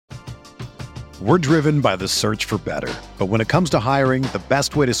We're driven by the search for better. But when it comes to hiring, the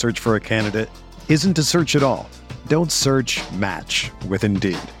best way to search for a candidate isn't to search at all. Don't search, match with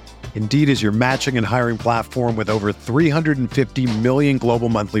Indeed. Indeed is your matching and hiring platform with over 350 million global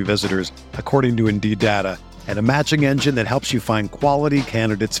monthly visitors, according to Indeed data, and a matching engine that helps you find quality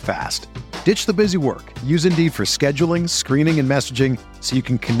candidates fast. Ditch the busy work. Use Indeed for scheduling, screening, and messaging so you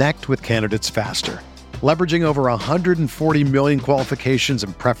can connect with candidates faster. Leveraging over 140 million qualifications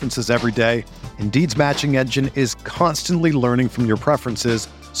and preferences every day, Indeed's matching engine is constantly learning from your preferences,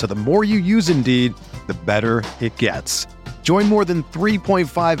 so the more you use Indeed, the better it gets. Join more than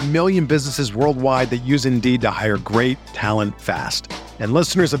 3.5 million businesses worldwide that use Indeed to hire great talent fast. And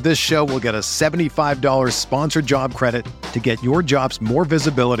listeners of this show will get a $75 sponsored job credit to get your jobs more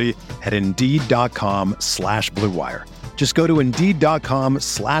visibility at Indeed.com/Blue Wire. Just go to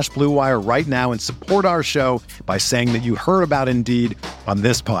Indeed.com/Blue Wire right now and support our show by saying that you heard about Indeed on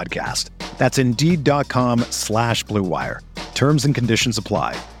this podcast. That's Indeed.com/Blue Wire. Terms and conditions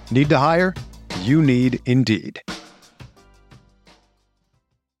apply. Need to hire? You need Indeed.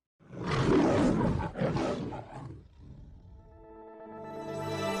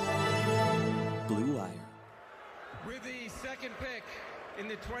 Blue Wire. With the second pick in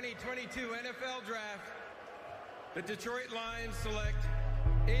the 2022 NFL Draft, the Detroit Lions select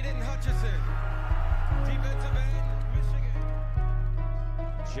Aiden Hutchinson, defensive end, Michigan.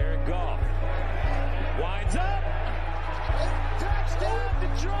 Jared Goff winds up. Touchdown,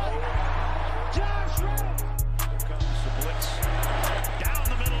 Detroit. Josh Reynolds. Here comes the blitz. Down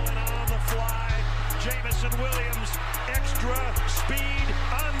the middle and on the fly. Jamison Williams, extra speed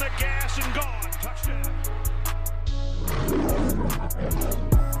on the gas and gone. Touchdown.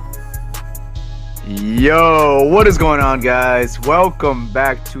 Yo, what is going on, guys? Welcome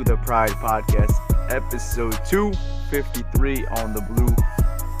back to the Pride Podcast, episode 253 on the Blue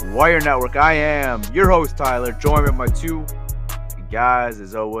Wire Network. I am your host, Tyler, joined by my two guys,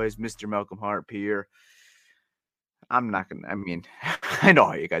 as always, Mr. Malcolm Hart here. I know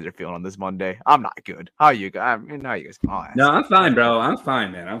how you guys are feeling on this Monday. I'm not good. How are you guys? How you guys? No, I'm fine, bro. I'm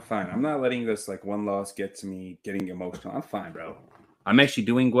fine, man. I'm fine. I'm not letting this one loss get to me getting emotional. I'm fine, bro. I'm actually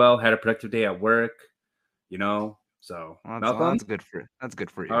doing well. Had a productive day at work, So Malcolm, that's good for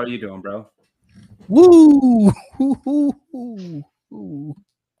you. How are you doing, bro? Woo!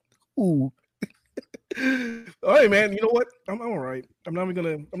 Ooh. All right, man. You know what? I'm all right. I'm not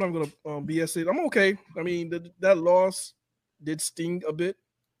gonna BS it. I'm okay. I mean, that loss did sting a bit,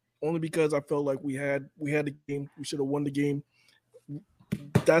 only because I felt like we had the game. We should have won the game.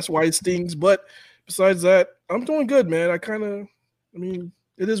 That's why it stings. But besides that, I'm doing good, man.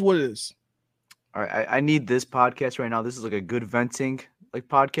 It is what it is. All right, I need this podcast right now. This is like a good venting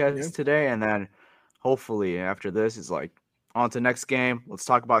podcast today, and then hopefully after this is on to next game. Let's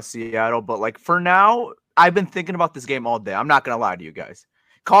talk about Seattle. But for now, I've been thinking about this game all day. I'm not gonna lie to you guys.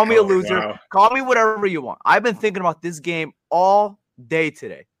 Call me a loser. Wow. Call me whatever you want. I've been thinking about this game all day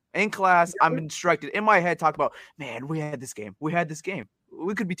today. In class, I'm instructed in my head. Talk about, man, we had this game. We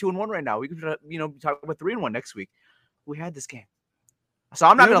could be 2-1 right now. We could be talking about 3-1 next week. We had this game. So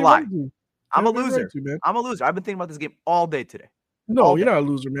I'm not gonna lie. I'm a loser. I'm a loser. I've been thinking about this game all day today. No, you're not a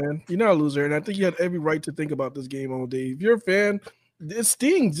loser, man. You're not a loser. And I think you had every right to think about this game all day. If you're a fan, it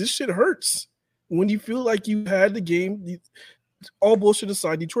stings. This shit hurts. When you feel like you had the game, all bullshit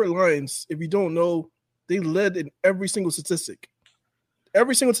aside, Detroit Lions, if you don't know, they led in every single statistic.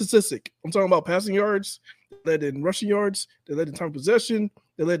 Every single statistic. I'm talking about passing yards, they led in rushing yards, they led in time of possession,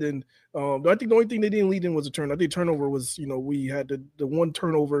 they led in I think the only thing they didn't lead in was a turn. I think turnover was, we had the one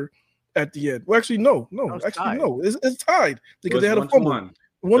turnover at the end. Well, actually, no. It's tied because they had a fumble.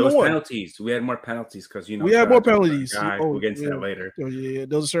 1-1 penalties. We had more penalties because we had more penalties. We'll get into that later. Oh yeah,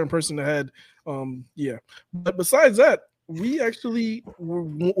 there was a certain person that had But besides that, we actually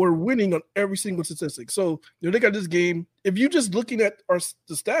were winning on every single statistic. So they got this game. If you're just looking at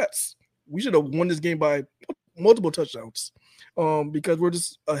the stats, we should have won this game by multiple touchdowns. Because we're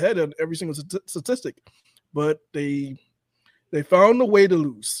just ahead on every single statistic. But they found a way to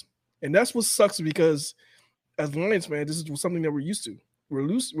lose. And that's what sucks, because as Lions fans, this is something that we're used to.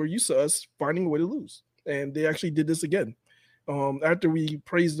 We're used to us finding a way to lose. And they actually did this again. After we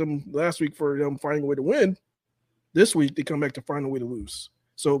praised them last week for them finding a way to win, this week they come back to find a way to lose.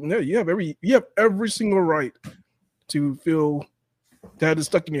 So yeah, you have every single right to feel that is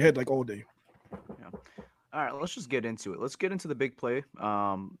stuck in your head all day. Yeah. All right, let's just get into it. Let's get into the big play,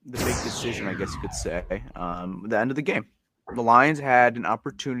 the big decision, I guess you could say, the end of the game. The Lions had an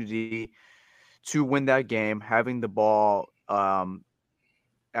opportunity to win that game, having the ball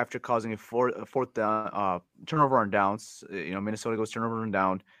after causing a fourth down turnover on downs. Minnesota goes turnover and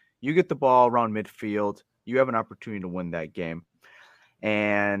down, You get the ball around midfield, you have an opportunity to win that game.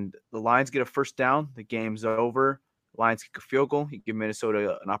 And the Lions get a first down, the game's over. Lions kick a field goal, you give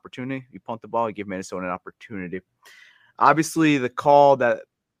Minnesota an opportunity. You punt the ball, you give Minnesota an opportunity. Obviously, the call that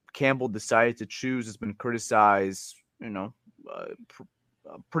Campbell decided to choose has been criticized,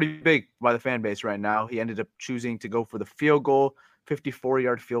 pretty big by the fan base right now. He ended up choosing to go for the field goal,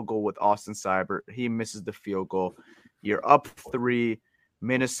 54-yard field goal with Austin Seibert. He misses the field goal. You're up 3.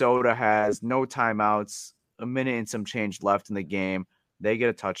 Minnesota has no timeouts, a minute and some change left in the game. They get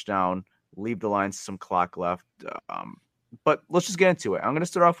a touchdown, leave the Lions some clock left. But let's just get into it. I'm going to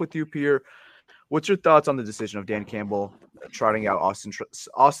start off with you, Pierre. What's your thoughts on the decision of Dan Campbell trotting out Austin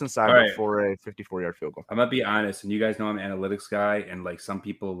Seibert for a 54-yard field goal? I'm going to be honest, and you guys know I'm an analytics guy, and like some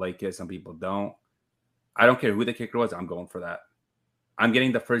people like it, some people don't. I don't care who the kicker was. I'm going for that. I'm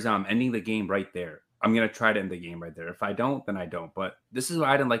getting the first down. I'm ending the game right there. I'm going to try to end the game right there. If I don't, then I don't. But this is what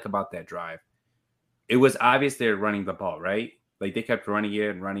I didn't like about that drive. It was obvious they were running the ball, right? Like they kept running it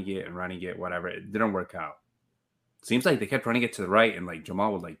and running it and running it, whatever. It didn't work out. Seems like they kept running it to the right, and like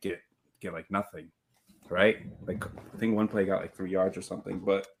Jamal would like get like nothing, right? Like I think one play got like 3 yards or something.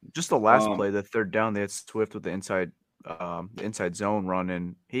 But just the last play, the third down, they had Swift with the inside zone run,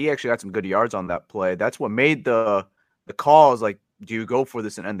 and he actually got some good yards on that play. That's what made the call is like, do you go for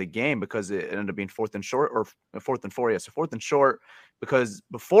this and end the game? Because it ended up being 4th and short or 4th and 4. Yeah, so 4th and short, because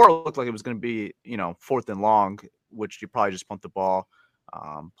before it looked like it was going to be, 4th and long, which you probably just punt the ball,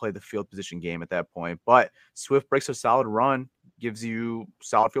 play the field position game at that point. But Swift breaks a solid run, gives you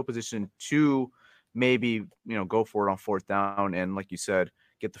solid field position to maybe, go for it on 4th down. And like you said,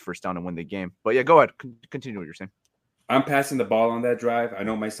 get the first down and win the game. But yeah, go ahead. Continue what you're saying. I'm passing the ball on that drive. I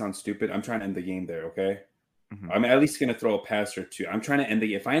know it might sound stupid. I'm trying to end the game there, okay? Mm-hmm. I'm at least going to throw a pass or two. I'm trying to end the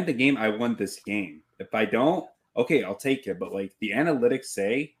game. If I end the game, I won this game. If I don't, okay, I'll take it. But like the analytics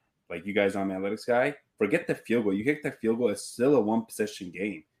say, like you guys, I'm an analytics guy, forget the field goal. You kick the field goal, it's still a 1-possession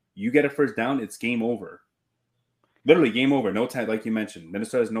game. You get a first down, it's game over. Literally game over. No time, like you mentioned.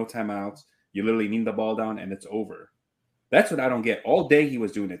 Minnesota has no timeouts. You literally need the ball down, and it's over. That's what I don't get. All day he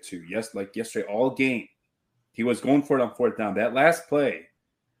was doing it too. Yes, like yesterday, all game. He was going for it on 4th down. That last play,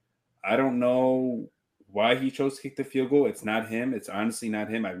 I don't know why he chose to kick the field goal. It's not him. It's honestly not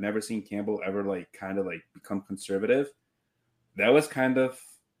him. I've never seen Campbell ever kind of become conservative. That was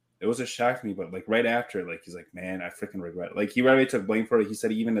it was a shock to me, but right after, he's like, man, I freaking regret it. Like he right away took blame for it. He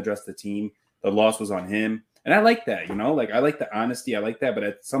said he even addressed the team. The loss was on him. And I like that, I like the honesty. I like that. But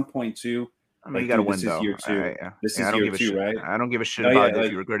at some point too, I mean, you got to win though. Year 2. Right, yeah. This is year 2, right? I don't give a shit about it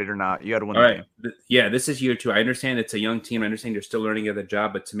if you regret it or not. You got to win. All right. Yeah, this is year 2. I understand it's a young team. I understand you're still learning at the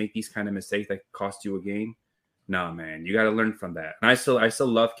job, but to make these kind of mistakes that cost you a game, no, man, you got to learn from that. And I still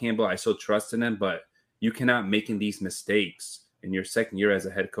love Campbell. I still trust in him, but you cannot making these mistakes in your second year as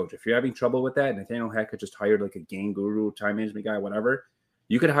a head coach. If you're having trouble with that, Nathaniel Hackett just hired a game guru, time management guy, whatever.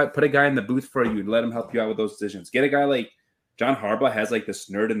 You could put a guy in the booth for you and let him help you out with those decisions. Get a guy like John Harbaugh has this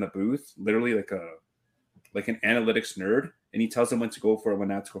nerd in the booth, literally like an analytics nerd, and he tells them when to go for it, when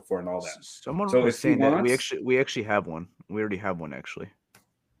not to go for it, and all that. Someone was saying that we actually have one. We already have one, actually.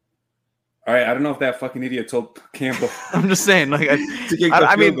 All right, I don't know if that fucking idiot told Campbell. I'm just saying, I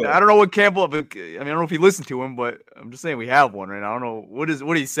don't know what Campbell. I don't know if he listened to him, but I'm just saying we have one, right? I don't know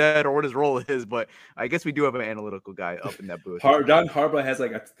what he said or what his role is, but I guess we do have an analytical guy up in that booth. John Harbaugh has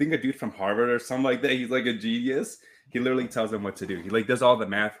I think a dude from Harvard or something like that. He's a genius. He literally tells them what to do. He does all the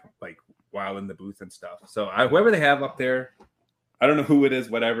math while in the booth and stuff. So whoever they have up there, I don't know who it is,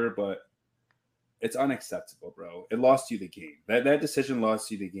 whatever, but it's unacceptable, bro. It lost you the game. That decision lost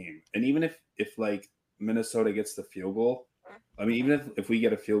you the game. And even if Minnesota gets the field goal, I mean, even if we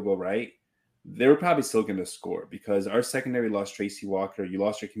get a field goal right, they were probably still going to score because our secondary lost Tracy Walker. You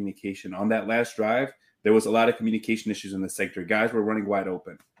lost your communication. On that last drive, there was a lot of communication issues in the sector. Guys were running wide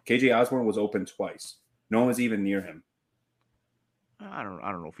open. KJ Osborne was open twice. No one was even near him. I don't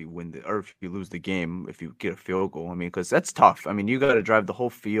know if you win or if you lose the game, if you get a field goal. I mean, because that's tough. I mean, you got to drive the whole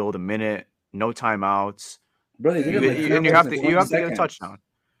field, a minute, no timeouts. Bro, and you have to get a touchdown.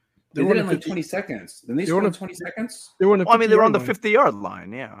 They did it in 20 seconds. Then they scored in 20 seconds? They were on the 50-yard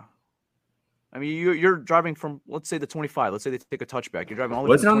line, yeah. I mean, you're driving from, let's say, the 25. Let's say they take a touchback. You're driving all the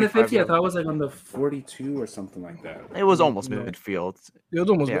way. Was it on the 50? I thought it was on the 42 or something like that. It was almost midfield. It was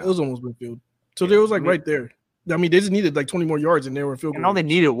almost midfield. So they was right there. I mean, they just needed 20 more yards, and they were field goal. And all they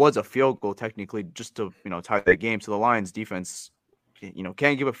needed was a field goal, technically, just to tie that game. So the Lions' defense,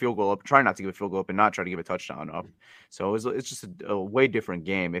 can't give a field goal up, try not to give a field goal up, and not try to give a touchdown up. So it's just a way different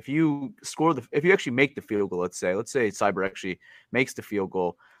game. If you actually make the field goal, let's say Seibert actually makes the field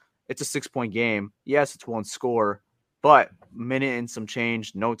goal, it's a 6-point game. Yes, it's one score, but minute and some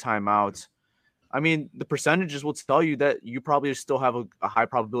change, no timeouts. I mean, the percentages will tell you that you probably still have a high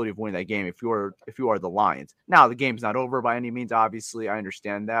probability of winning that game if you are the Lions. Now, the game's not over by any means. Obviously, I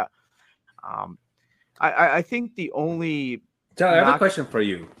understand that. I think the only Tyler, I have a question for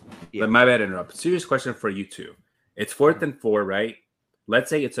you. Yeah. My bad, interrupt. Serious question for you too. It's 4th and 4, right? Let's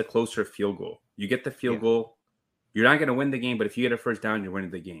say it's a closer field goal. You get the field goal. You're not going to win the game, but if you get a first down, you're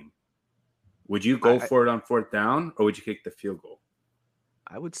winning the game. Would you go for it on 4th down, or would you kick the field goal?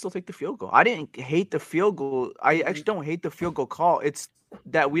 I would still take the field goal. I didn't hate the field goal. I actually don't hate the field goal call. It's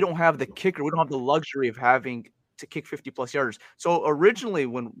that we don't have the kicker. We don't have the luxury of having to kick 50-plus yards. So originally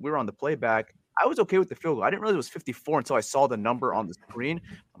when we were on the playback, I was okay with the field goal. I didn't realize it was 54 until I saw the number on the screen.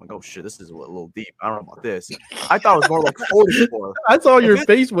 I'm like, oh, shit, this is a little deep. I don't know about this. I thought it was more like 44. I saw your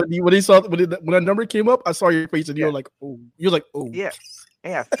face when that number came up. I saw your face and you're like, oh. You're like, oh.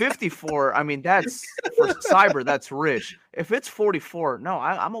 Yeah, 54. I mean, that's for Cyber, that's rich. If it's 44, no,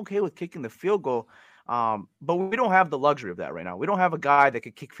 I'm okay with kicking the field goal. But we don't have the luxury of that right now. We don't have a guy that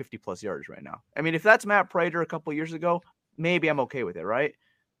could kick 50-plus yards right now. I mean, if that's Matt Prater a couple of years ago, maybe I'm okay with it, right?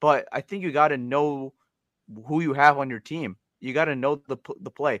 But I think you got to know who you have on your team. You got to know the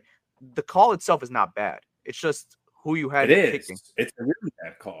play. The call itself is not bad. It's just who you had kicking. It's a really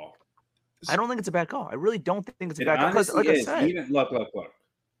bad call. I don't think it's a bad call. I really don't think it's a bad call. Because, like I said, look.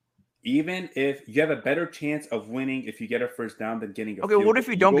 Even if you have a better chance of winning if you get a first down than getting a field goal. What if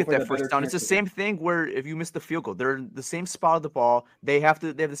you don't get that first down? It's the same thing where if you miss the field goal, they're in the same spot of the ball. They have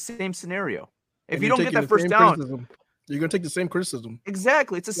the same scenario. If you don't get that first down, you're gonna take the same criticism.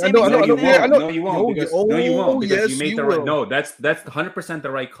 Exactly, it's the same. No, you won't. Because you made the right. No, that's 100%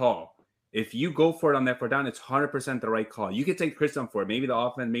 the right call. If you go for it on that fourth down, it's 100% the right call. You can take criticism for it. Maybe the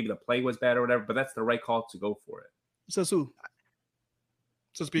offense, maybe the play was bad or whatever, but that's the right call to go for it. Says who?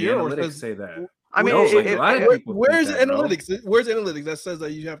 Says Pierre, or says say that? I mean, a lot of people. Where's analytics? Where's analytics that says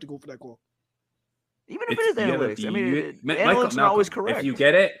that you have to go for that call? Even if it is analytics, I mean, analytics are always correct. If you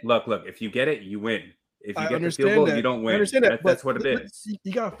get it, look. If you get it, you win. If you get the field goal, you don't win. I understand that. That's what it is.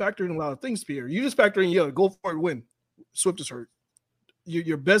 You got to factor in a lot of things, Pierre. You just factor in, go for it, win. Swift is hurt.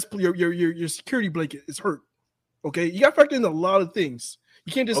 Your best, your security blanket is hurt. Okay, you got to factor in a lot of things.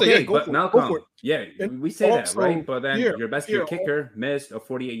 You can't just say, go for it. Yeah, we say that, right? But then your best kicker missed a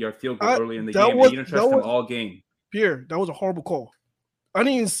 48-yard field goal early in the game. You didn't trust him all game. Pierre, that was a horrible call. I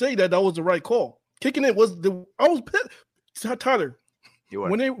didn't even say that was the right call. Kicking it was I was pissed. Tyler,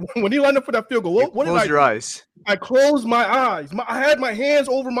 when he lined up for that field goal, what did I do? Close your eyes. I closed my eyes. I had my hands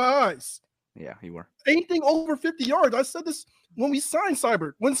over my eyes. Yeah, you were. Anything over 50 yards. I said this when we signed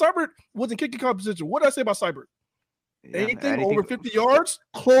Seibert. When Seibert was in kicking competition, what did I say about Seibert? Yeah, anything over 50 yards,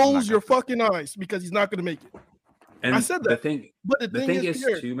 close your fucking eyes because he's not going to make it. And I said that. The thing is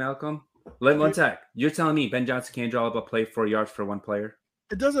too, Malcolm. One sec. You're telling me Ben Johnson can't draw up a play 4 yards for one player?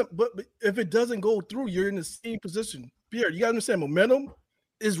 It doesn't. But if it doesn't go through, you're in the same position. Pierre, you got to understand, momentum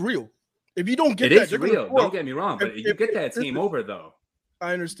is real. If you don't get it is real. Don't get me wrong, but you get that team over though.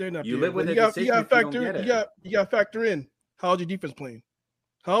 I understand that. You live with it. You got to factor in how's your defense playing.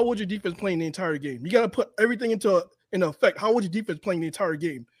 How was your defense playing the entire game? You got to put everything into effect. How was your defense playing the entire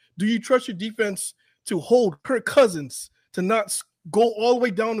game? Do you trust your defense to hold Kirk Cousins to not go all the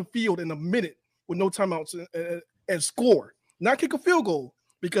way down the field in a minute with no timeouts and score? Not kick a field goal,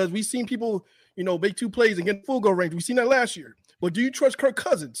 because we've seen people, make 2 plays and get field goal range. We've seen that last year. But do you trust Kirk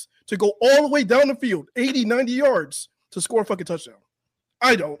Cousins to go all the way down the field, 80, 90 yards to score a fucking touchdown?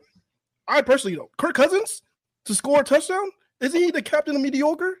 I don't. I personally don't. Kirk Cousins to score a touchdown? Isn't he the captain of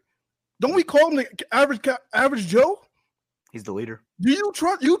mediocre? Don't we call him the average Joe? He's the leader. Do you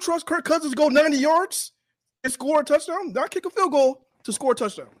trust Kirk Cousins to go 90 yards and score a touchdown? Not kick a field goal to score a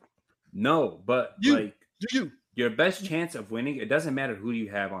touchdown. No, but do you? Your best chance of winning, it doesn't matter who you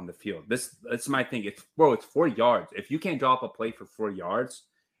have on the field. That's my thing. It's 4 yards. If you can't draw up a play for 4 yards,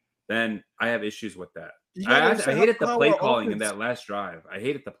 then I have issues with that. I hated the play calling in that last drive. I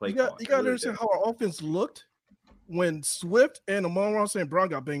hated the play calling. You got to understand how our offense looked when Swift and Amon-Ra St. Brown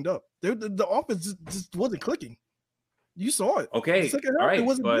got banged up. The offense just wasn't clicking. You saw it. Okay, all right, it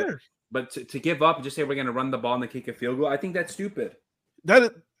wasn't there. But to give up and just say we're going to run the ball and kick a field goal, I think that's stupid.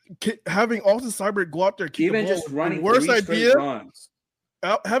 Having Austin Seibert go out there, kick even the ball, just running worst 3 idea. Runs.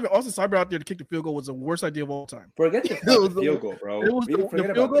 Having Austin Seibert out there to kick the field goal was the worst idea of all time. Forget the field goal, bro. It was the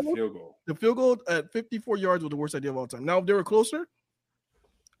field goal. The field goal at 54 yards was the worst idea of all time. Now, if they were closer,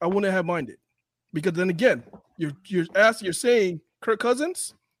 I wouldn't have minded, because then again, you're saying Kirk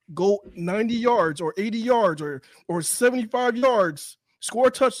Cousins go 90 yards or 80 yards or 75 yards, score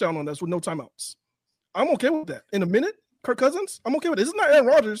a touchdown on us with no timeouts. I'm okay with that. In a minute, Kirk Cousins, I'm okay with it. This is not Aaron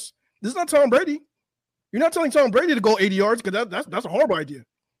Rodgers. This is not Tom Brady. You're not telling Tom Brady to go 80 yards because that's a horrible idea.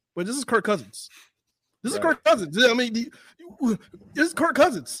 But this is Kirk Cousins. This is Kirk Cousins. I mean, this is Kirk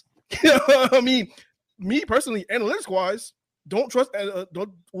Cousins. I mean, me personally, analytics-wise,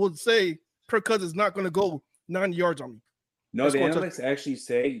 would say Kirk Cousins is not going to go 90 yards on me. No, the analytics actually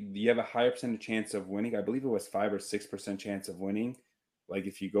say you have a higher percentage chance of winning. I believe it was 5 or 6% chance of winning, like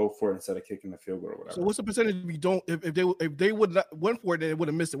if you go for it instead of kicking the field goal or whatever. So what's the percentage if you don't? If they would not went for it, they would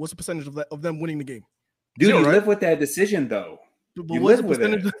have missed it. What's the percentage of them winning the game? Dude, you live with that decision though. But what's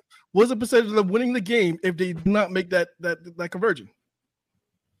the percentage of them winning the game if they do not make that conversion?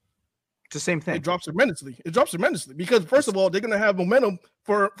 It's the same thing. It drops tremendously. Because first of all, they're gonna have momentum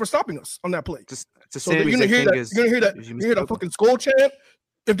for stopping us on that play. It's the same. You're gonna hear that fucking skull chant.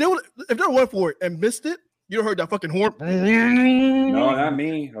 If they went for it and missed it, you heard that fucking horn. No, not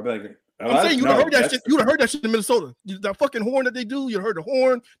me. I'll be like, I'm saying you'd have heard that shit. You'd have heard that shit in Minnesota. That fucking horn that they do. You'd heard the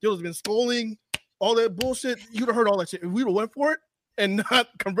horn. They would have been scolding, all that bullshit. You'd have heard all that shit. If we would have went for it and not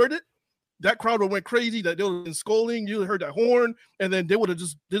converted, that crowd would have went crazy. That they would have been scolding. You would have heard that horn, and then they would have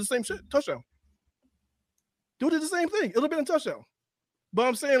just did the same shit. Touchdown. They would have did the same thing. It would have been a touchdown. But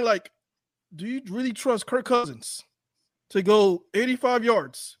I'm saying, like, do you really trust Kirk Cousins to go 85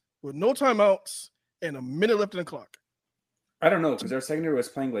 yards with no timeouts and a minute left in the clock? I don't know, because our secondary was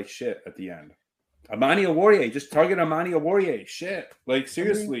playing like shit at the end. Amani Oruwariye, just target Amani Oruwariye. Shit. Like,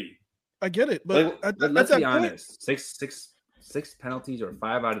 seriously. I get it, but let's be honest. Six penalties or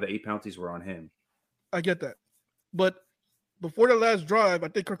 5 out of the 8 penalties were on him. I get that. But before the last drive, I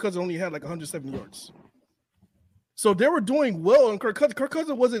think Kirk Cousins only had like 170 yards. So they were doing well on Kirk Cousins. Kirk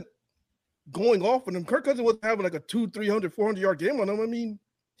Cousins wasn't going off on him. Kirk Cousins wasn't having like a 200, 300, 400-yard game on him. I mean,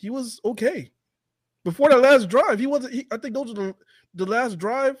 he was okay. Before that last drive, he wasn't. I think those are the last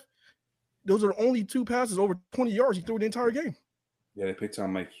drive. Those are only 2 passes over 20 yards he threw the entire game. Yeah, they picked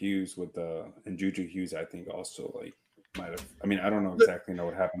on Mike Hughes and Juju Hughes. I think also might have. I mean, I don't know exactly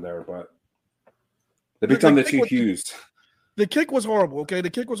what happened there, but they picked on the 2 Hughes. The kick was horrible. Okay, the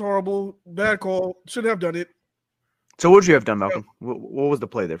kick was horrible. Bad call. Shouldn't have done it. So what would you have done, Malcolm? What was the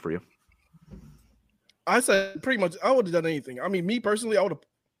play there for you? I said pretty much I would have done anything. I mean, me personally,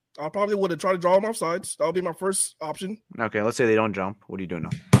 I probably would have tried to draw them offsides. That would be my first option. Okay, let's say they don't jump. What are you doing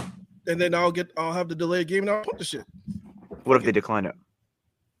now? And then I'll have the delay game and I'll punt the shit. What if they decline it?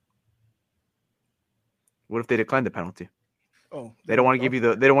 What if they decline the penalty? Oh, they don't want to give you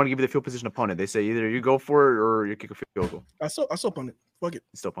the field position to punt it. They say either you go for it or you kick a field goal. I still punt it. Fuck it.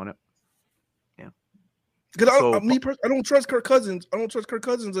 You still punt it. Yeah. Because I don't trust Kirk Cousins. I don't trust Kirk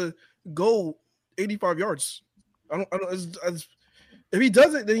Cousins to go 85 yards. If he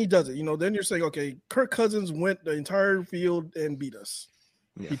does it, then he does it. You know, then you're saying, okay, Kirk Cousins went the entire field and beat us.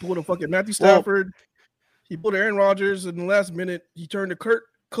 Yeah. He pulled a fucking Matthew Stafford. He pulled Aaron Rodgers in the last minute. He turned to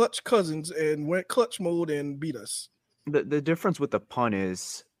Clutch Cousins and went clutch mode and beat us. The difference with the punt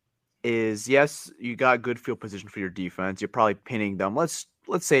is yes, you got good field position for your defense. You're probably pinning them. Let's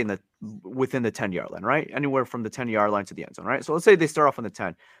say within the 10-yard line, right? Anywhere from the 10-yard line to the end zone, right? So let's say they start off on the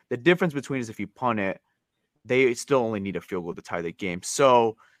 10. The difference between is if you punt it, they still only need a field goal to tie the game.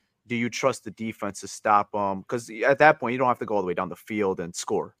 So do you trust the defense to stop them? Because at that point, you don't have to go all the way down the field and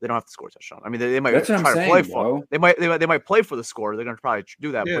score. They don't have to score a touchdown. I mean, they might try to play for. They might play for the score. They're going to probably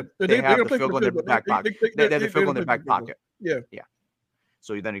do that. Yeah, but they have the field goal in their back pocket. They have the field goal in their back pocket. Yeah.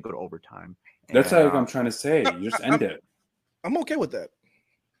 So then you go to overtime. That's what I'm trying to say. You just end it. I'm okay with that.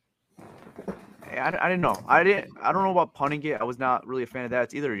 I didn't know. I don't know about punting it. I was not really a fan of that.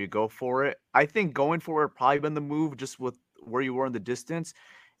 It's either you go for it. I think going for it probably been the move just with where you were in the distance.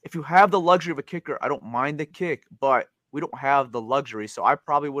 If you have the luxury of a kicker, I don't mind the kick, but we don't have the luxury. So I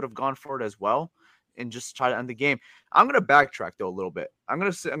probably would have gone for it as well and just try to end the game. I'm going to backtrack though a little bit. I'm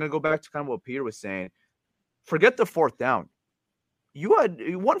going to go back to kind of what Peter was saying. Forget the 4th down. You had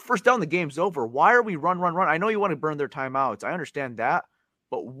 1 first down, the game's over. Why are we run? I know you want to burn their timeouts. I understand that.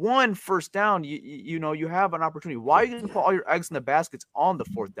 But 1 first down, you have an opportunity. Why are you going to put all your eggs in the baskets on the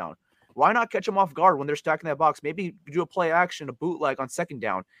 4th down? Why not catch them off guard when they're stacking that box? Maybe do a play action, a bootleg on 2nd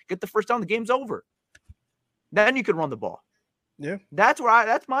down. Get the first down, the game's over. Then you could run the ball. Yeah. That's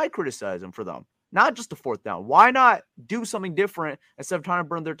my criticism for them. Not just the 4th down. Why not do something different instead of trying to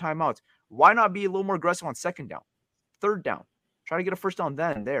burn their timeouts? Why not be a little more aggressive on 2nd down, 3rd down? Try to get a first down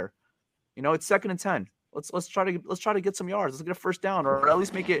then there. It's 2nd and 10. Let's try to get some yards. Let's get a first down, or at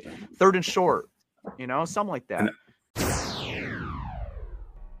least make it 3rd and short. Something like that.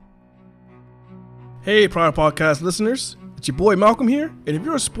 Hey, Prime Podcast listeners, it's your boy Malcolm here, and if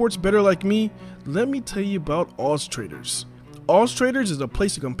you're a sports bettor like me, let me tell you about Odds Traders. Odds Traders is a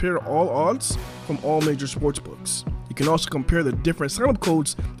place to compare all odds from all major sports books. You can also compare the different sign-up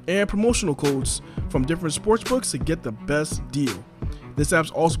codes and promotional codes from different sportsbooks to get the best deal. This app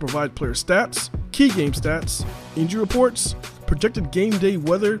also provides player stats, key game stats, injury reports, projected game day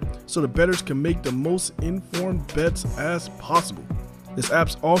weather, so the bettors can make the most informed bets as possible. This app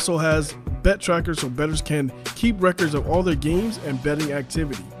also has bet trackers so bettors can keep records of all their games and betting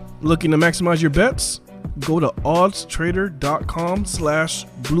activity. Looking to maximize your bets? Go to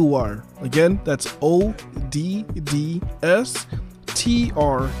oddstrader.com/bluewire. Again, that's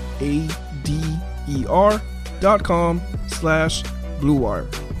oddstrader.com/bluewire.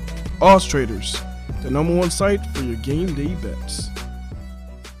 Odds Traders, the number one site for your game day bets.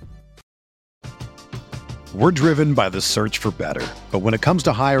 We're driven by the search for better. But when it comes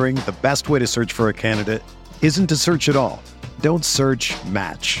to hiring, the best way to search for a candidate isn't to search at all. Don't search,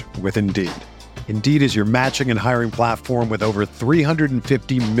 match with Indeed. Indeed is your matching and hiring platform with over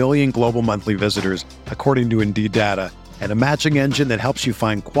 350 million global monthly visitors, according to Indeed data, and a matching engine that helps you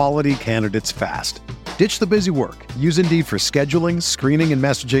find quality candidates fast. Ditch the busy work. Use Indeed for scheduling, screening, and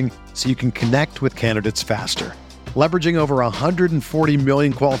messaging so you can connect with candidates faster. Leveraging over 140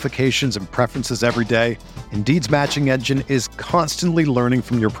 million qualifications and preferences every day, Indeed's matching engine is constantly learning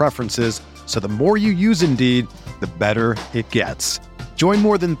from your preferences, so the more you use Indeed, the better it gets. Join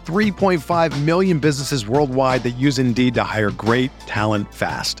more than 3.5 million businesses worldwide that use Indeed to hire great talent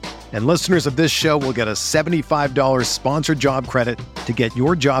fast. And listeners of this show will get a $75 sponsored job credit to get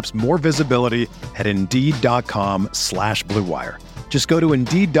your jobs more visibility at Indeed.com/Blue Wire. Just go to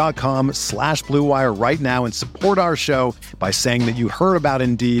Indeed.com/Blue Wire right now and support our show by saying that you heard about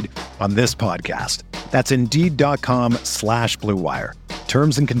Indeed on this podcast. That's Indeed.com/Blue Wire.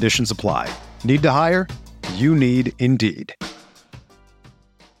 Terms and conditions apply. Need to hire? You need Indeed.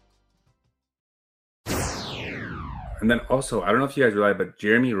 And then also, I don't know if you guys realize, but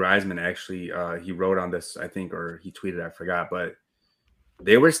Jeremy Reisman actually, he wrote on this, I think, or he tweeted, I forgot, but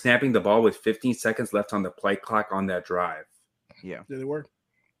they were snapping the ball with 15 seconds left on the play clock on that drive. Yeah, they were.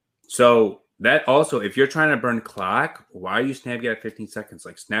 So that also, if you're trying to burn clock, why are you snapping it at 15 seconds?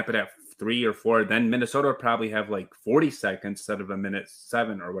 Like snap it at 3 or 4. Then Minnesota would probably have like 40 seconds instead of a minute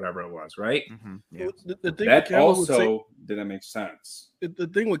 7 or whatever it was, right? Mm-hmm. Yeah. The thing that also didn't make sense. The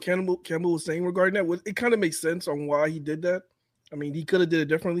thing with Campbell was saying regarding that was it kind of makes sense on why he did that. I mean, he could have did it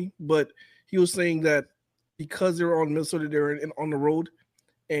differently, but he was saying that because they were on Minnesota, they were on the road,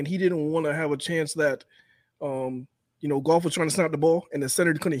 and he didn't want to have a chance that Goff was trying to snap the ball and the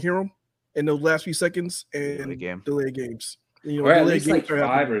center couldn't hear him in those last few seconds and delay games. Or at least like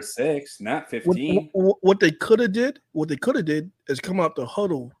 5 or 6, not 15. What they could have did is come out the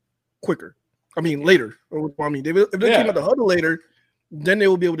huddle quicker. I mean, later. If they came out the huddle later, then they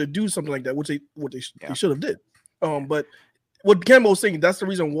will be able to do something like that, which they should have did. But what Campbell was saying, that's the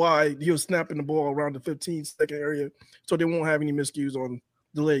reason why he was snapping the ball around the 15-second area, so they won't have any miscues on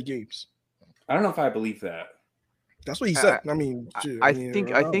delayed games. I don't know if I believe that. That's what he said. I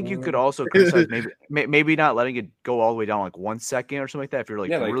think you could also criticize maybe not letting it go all the way down like 1 second or something like that. If you're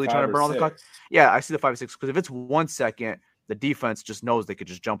really trying to burn on the clock. Yeah, I see the 5 or 6 because if it's 1 second, the defense just knows they could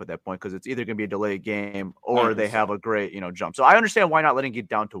just jump at that point because it's either going to be a delayed game or 100%. They have a great jump. So I understand why not letting it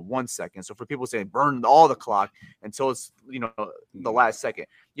down to 1 second. So for people saying burn all the clock until it's the last second,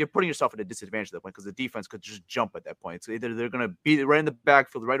 you're putting yourself at a disadvantage at that point because the defense could just jump at that point. So either they're going to be right in the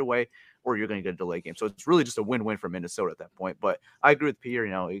backfield right away, or you're going to get a delay game. So it's really just a win-win for Minnesota at that point. But I agree with Pierre.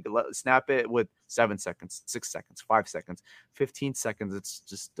 You can snap it with 7 seconds, 6 seconds, 5 seconds, 15 seconds.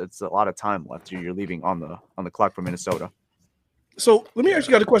 It's a lot of time left you're leaving on the clock for Minnesota. So let me ask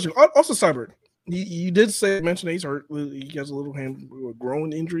you guys a question. Also, Cyber, you did mention he's hurt. He has a little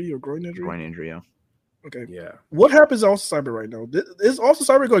groin injury. Groin injury, yeah. Okay. Yeah. What happens to Austin Cyber right now? Is Austin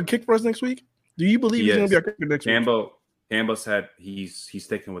Cyber going to kick for us next week? Do you believe he's going to be our kicker next week? Campbell said he's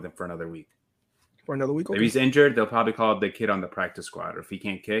sticking with him for another week. For another week? Okay. If he's injured, they'll probably call the kid on the practice squad. Or if he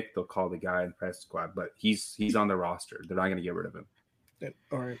can't kick, they'll call the guy in the practice squad. But he's on the roster. They're not going to get rid of him.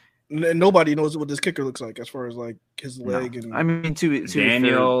 All right. And nobody knows what this kicker looks like as far as like his leg. No. I mean, to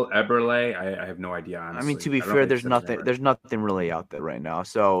Daniel Eberle, I have no idea. Honestly. I mean, to be fair, there's nothing really out there right now.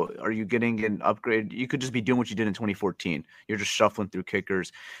 So, are you getting an upgrade? You could just be doing what you did in 2014. You're just shuffling through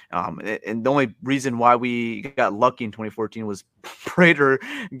kickers. And the only reason why we got lucky in 2014 was Prater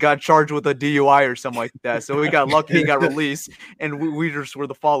got charged with a DUI or something like that. So we got lucky, he got released, and we just were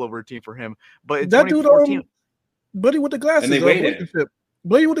the follower team for him. But in that 2014, dude, buddy with the glasses, and they waited.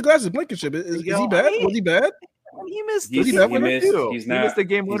 Blade with the glasses, Blankenship. Is he bad? Was he bad? He missed. He missed the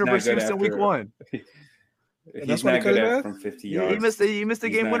game winner versus Houston week 1. He's not good at from 50 yards. He missed the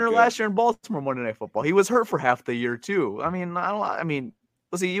game winner last year in Baltimore Monday Night Football. He was hurt for half the year too. I mean,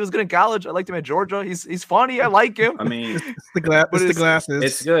 Listen, he was good in college. I liked him at Georgia. He's funny. I like him. I mean, It's the glasses.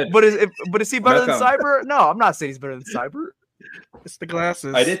 It's good. But is he better than Cyber? No, I'm not saying he's better than Cyber. It's the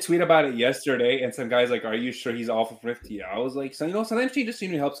glasses. I did tweet about it yesterday, and some guys like, "Are you sure he's awful for 50?" I was like, sometimes he just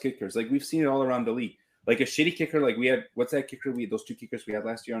helps kickers. Like we've seen it all around the league. Like a shitty kicker, like we had. What's that kicker? Those 2 kickers we had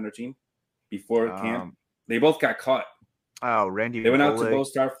last year on our team before camp. They both got caught. Oh, Randy. They went out to both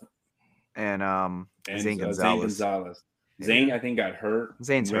start and Zane Gonzalez. Zane, I think, got hurt.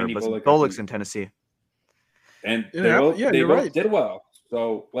 Zane's hurt, but Bullock's in Tennessee. And they both did well.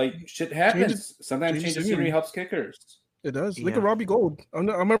 So, like, shit happens. Sometimes change of scenery helps kickers. It does. Look at Robbie Gould. I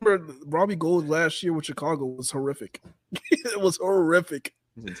remember Robbie Gould last year with Chicago was horrific. It was horrific.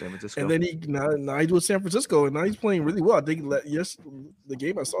 He's in San Francisco. And then now he's with San Francisco, and now he's playing really well. I think, the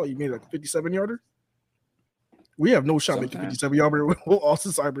game I saw, he made like a 57-yarder. We have no shot making 57-yarder with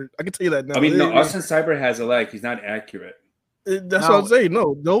Austin Cyber. I can tell you that now. I mean, Austin Cyber has a leg. He's not accurate. That's what I'm saying.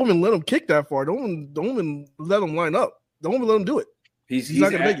 No, don't even let him kick that far. Don't even let him line up. Don't even let him do it. He's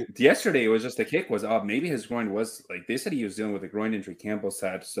not gonna make it. Yesterday, it was just the kick was up. Maybe his groin was like they said he was dealing with a groin injury. Campbell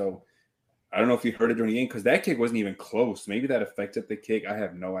said so. I don't know if you heard it during the game because that kick wasn't even close. Maybe that affected the kick. I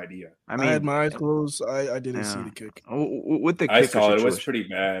have no idea. I had my eyes closed. I didn't see the kick. With the I saw it. It was pretty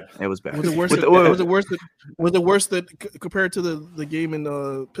bad. It was bad. Was it worse than compared to the game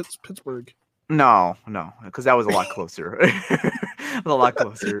in Pittsburgh? No, because that was a lot closer. A lot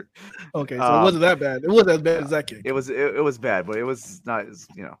closer. Okay, so it wasn't that bad. It wasn't as bad as that kick. It was bad, but it was not.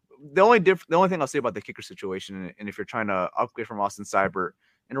 The only thing I'll say about the kicker situation, and if you're trying to upgrade from Austin Cyber,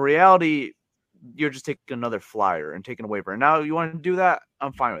 in reality, you're just taking another flyer and taking a waiver. And now you want to do that?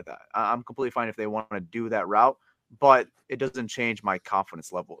 I'm fine with that. I'm completely fine if they want to do that route, but it doesn't change my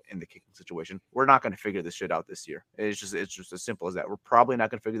confidence level in the kicking situation. We're not going to figure this shit out this year. It's just as simple as that. We're probably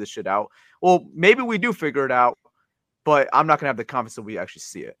not going to figure this shit out. Well, maybe we do figure it out, but I'm not going to have the confidence that we actually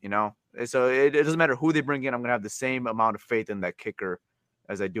see it, And so it doesn't matter who they bring in. I'm going to have the same amount of faith in that kicker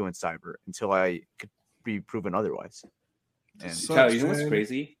as I do in Cyber until I could be proven otherwise. And Kyle, you know what's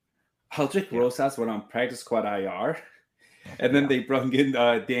crazy? Aldrich Rosas went on practice squad IR, and then they brought in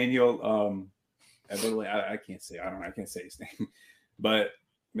Daniel. I can't say. I can't say his name, but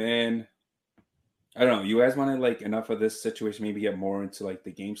man, I don't know. You guys want to like enough of this situation? Maybe get more into like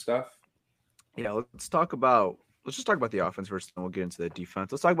the game stuff. Yeah, let's just talk about the offense first, and we'll get into the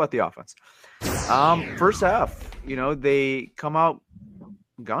defense. Let's talk about the offense. First half, they come out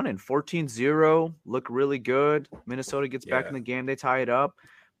gunning 14-0, look really good. Minnesota gets back in the game. They tie it up.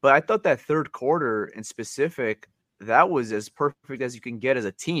 But I thought that third quarter in specific, that was as perfect as you can get as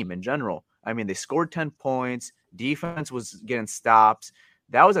a team in general. I mean, they scored 10 points. Defense was getting stops.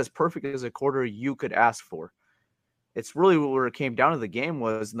 That was as perfect as a quarter you could ask for. It's really where it came down to the game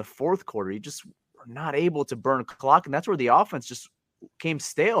was in the fourth quarter. You just were not able to burn a clock. And that's where the offense just came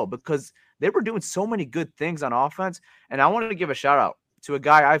stale because they were doing so many good things on offense. And I wanted to give a shout out to a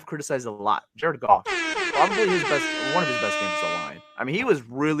guy I've criticized a lot, Jared Goff. Probably one of his best games as a line. I mean, he was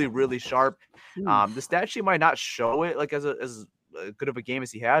really, really sharp. The stat sheet might not show it like as good of a game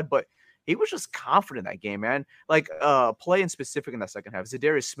as he had, but he was just confident in that game, man. Like play in specific in that second half.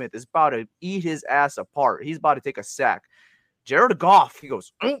 Zadarius Smith is about to eat his ass apart. He's about to take a sack. Jared Goff, he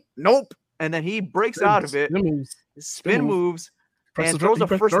goes, nope. And then he breaks out of it, spin moves, and throws a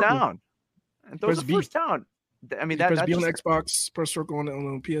first down. I mean, that's be on Xbox, press circle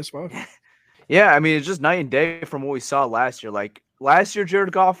on PS5. Yeah, I mean, it's just night and day from what we saw last year. Like last year,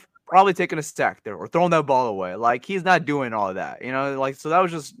 Jared Goff probably taking a sack there or throwing that ball away. Like he's not doing all of that, so that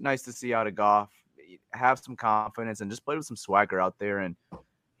was just nice to see out of Goff. Have some confidence and just play with some swagger out there. And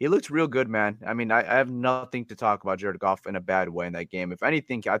he looked real good, man. I mean, I have nothing to talk about Jared Goff in a bad way in that game. If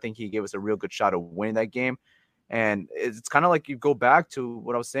anything, I think he gave us a real good shot of winning that game. And it's kind of like you go back to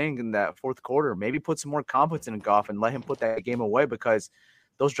what I was saying in that fourth quarter, maybe put some more confidence in Goff and let him put that game away because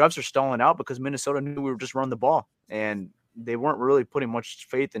those drives are stalling out because Minnesota knew we were just running the ball and they weren't really putting much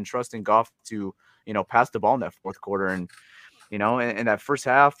faith and trust in Goff to, pass the ball in that fourth quarter. And, in that first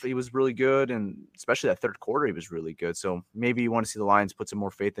half, he was really good. And especially that third quarter, he was really good. So maybe you want to see the Lions put some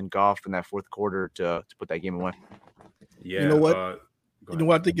more faith in Goff in that fourth quarter to put that game away. Yeah. You know what?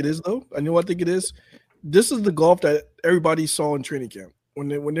 I think it is, though? I know what I think it is. This is the Goff that everybody saw in training camp when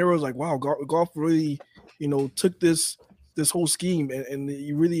they was like, wow, Goff really, took this whole scheme and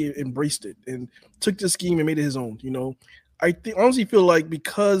he really embraced it and took the scheme and made it his own. I honestly feel like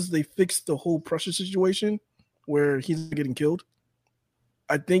because they fixed the whole pressure situation where he's getting killed,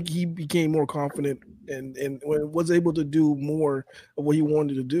 I think he became more confident and was able to do more of what he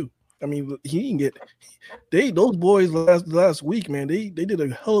wanted to do. I mean, he can get those boys last week, man. They did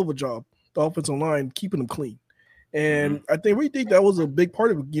a hell of a job, the offensive line, keeping them clean. And I think that was a big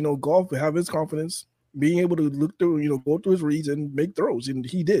part of golf, have his confidence, being able to look through, go through his reads and make throws, and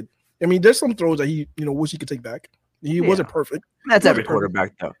he did. I mean, there's some throws that he wish he could take back. He wasn't perfect. That's every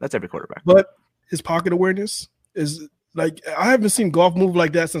quarterback, though. That's every quarterback. But his pocket awareness is like, I haven't seen golf move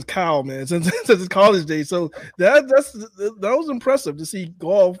like that since Kyle, man, since his college days. So that was impressive to see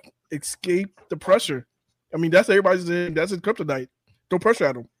golf escape the pressure. I mean, that's everybody's saying that's his kryptonite. Don't pressure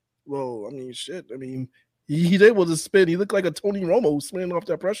at him. Well, I mean, shit. I mean, he's able to spin. He looked like a Tony Romo spinning off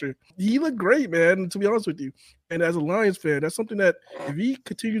that pressure. He looked great, man, to be honest with you. And as a Lions fan, that's something that if he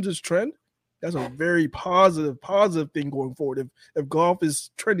continues this trend, that's a very positive thing going forward. If golf is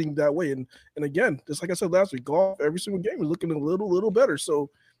trending that way, and again, just like I said last week, golf every single game is looking a little better.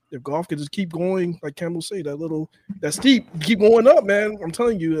 So if golf can just keep going, like Campbell say, that steep, keep going up, man. I'm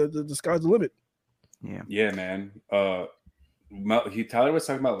telling you, the sky's the limit. Yeah, man. Tyler was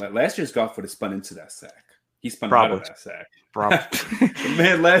talking about last year's golf would have spun into that sack. He spun out of that sack. Probably.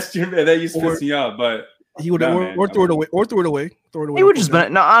 Man, last year, man, that used to piss me off, but. He would have threw it away. He would just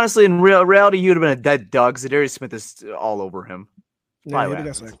been honestly in reality, he would have been a dead dog. Zadarius Smith is all over him. I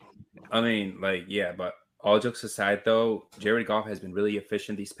mean, but all jokes aside, though, Jared Goff has been really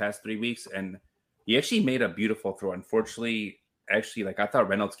efficient these past 3 weeks, and he actually made a beautiful throw. Unfortunately, I thought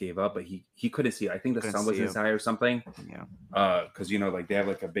Reynolds gave up, but he couldn't see it. I think the sun was in his eye or something. Yeah. Because they have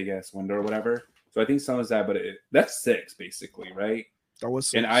like a big ass window or whatever. So I think sun was that, but that's 6 basically, right? That was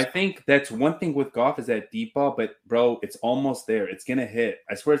 6. And I think that's one thing with golf is that deep ball, but bro, it's almost there. It's gonna hit.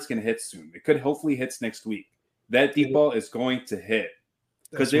 I swear it's gonna hit soon. It could hopefully hits next week. That deep ball is going to hit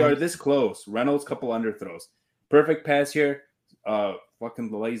because they are this close. Reynolds, couple underthrows, perfect pass here.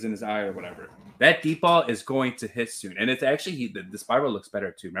 Fucking lays in his eye or whatever. That deep ball is going to hit soon, and it's actually the spiral looks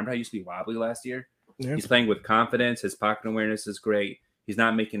better too. Remember how he used to be wobbly last year? Yeah. He's playing with confidence. His pocket awareness is great. He's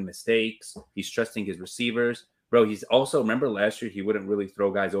not making mistakes. He's trusting his receivers. Bro, he's also, remember last year, he wouldn't really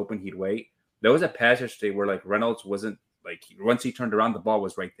throw guys open. He'd wait. There was a pass yesterday where, Reynolds wasn't, once he turned around, the ball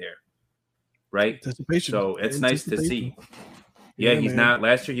was right there. Right? So it's nice to see. Yeah, he's not.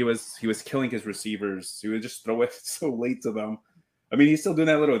 Last year, he was killing his receivers. He would just throw it so late to them. I mean, he's still doing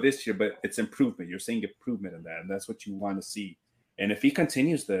that a little this year, but it's improvement. You're seeing improvement in that, and that's what you want to see. And if he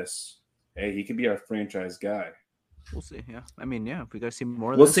continues this, hey, he could be our franchise guy. We'll see. Yeah, I mean, if we got to see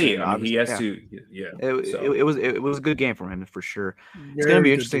more, we'll see. I mean, he has to. Yeah, it was a good game for him for sure. It's gonna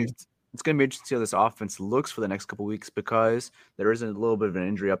be interesting. It's gonna be interesting to see how this offense looks for the next couple of weeks because there is a little bit of an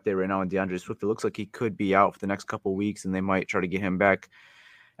injury update right now on DeAndre Swift. It looks like he could be out for the next couple of weeks, and they might try to get him back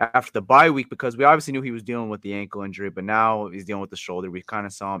after the bye week because we obviously knew he was dealing with the ankle injury, but now he's dealing with the shoulder. We kind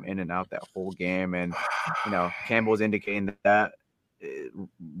of saw him in and out that whole game, and Campbell was indicating that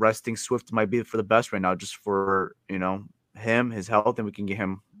resting Swift might be for the best right now, just for him, his health, and we can get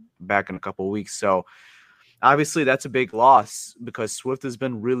him back in a couple of weeks. So obviously that's a big loss because Swift has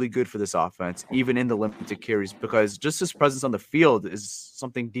been really good for this offense, even in the limited carries, because just his presence on the field is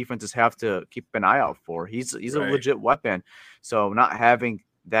something defenses have to keep an eye out for. He's a legit weapon. So not having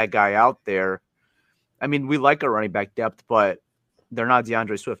that guy out there, I mean, we like our running back depth, but they're not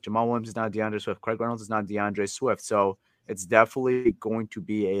DeAndre Swift. Jamal Williams is not DeAndre Swift. Craig Reynolds is not DeAndre Swift. So it's definitely going to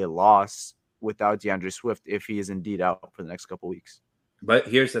be a loss without DeAndre Swift if he is indeed out for the next couple of weeks. But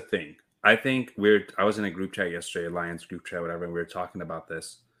here's the thing. I think I was in a group chat yesterday, Lions group chat, whatever, and we were talking about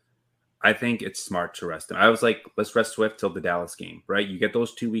this. I think it's smart to rest him. I was like, let's rest Swift till the Dallas game, right? You get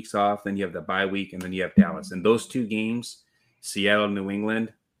those 2 weeks off, then you have the bye week, and then you have Dallas. And those 2 games, Seattle, New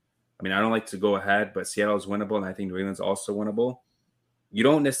England, I mean, I don't like to go ahead, but Seattle is winnable, and I think New England's also winnable. You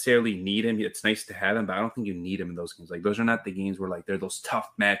don't necessarily need him. It's nice to have him, but I don't think you need him in those games. Those are not the games where they're those tough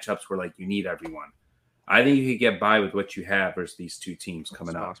matchups where you need everyone. I think you could get by with what you have versus these 2 teams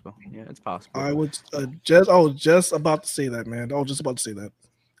coming up. Yeah, it's possible. I was just about to say that, man. I was just about to say that.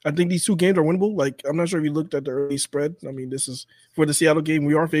 I think these 2 games are winnable. I'm not sure if you looked at the early spread. I mean, this is for the Seattle game.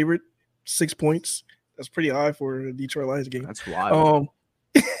 We are favorite, 6 points. That's pretty high for the Detroit Lions game. That's wild.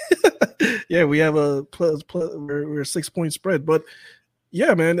 Yeah, we have a plus. We're a 6-point spread, but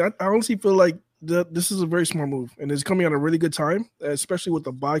yeah, man, I honestly feel like this is a very smart move, and it's coming at a really good time, especially with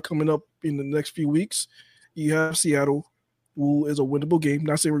the bye coming up in the next few weeks. You have Seattle, who is a winnable game.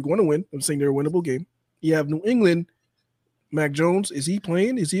 Not saying we're going to win. I'm saying they're a winnable game. You have New England. Mac Jones, is he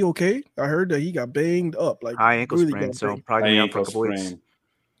playing? Is he okay? I heard that he got banged up, high ankle sprain, so probably out for a couple weeks.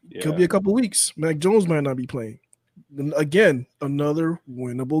 Yeah. Could be a couple weeks. Mac Jones might not be playing. Again, another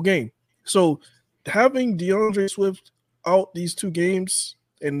winnable game. So having DeAndre Swift out these 2 games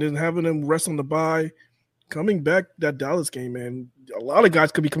and then having him rest on the bye, coming back that Dallas game, man, a lot of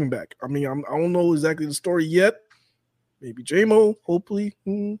guys could be coming back. I mean, I don't know exactly the story yet. Maybe J-Mo, hopefully.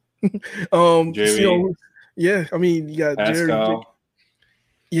 Yeah, I mean, you got Jerry. Pascal.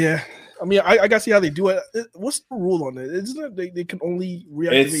 Yeah, I mean, I got to see how they do it. What's the rule on it? Isn't it they can only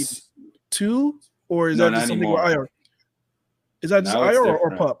reactivate 2, or is that just something with IR? Is that just now IR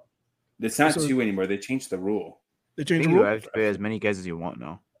or PUP? It's not 2 anymore. They changed the rule. They changed the rule. You activate as many guys as you want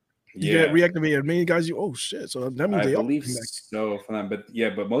now. You get reactivate as many guys you. Oh shit! So that means they believe so.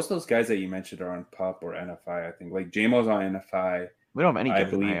 But most of those guys that you mentioned are on PUP or NFI. I think like JMO's on NFI. We don't have any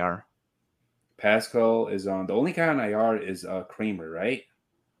guys on IR. Pascal is on. The only guy on IR is Kramer, right?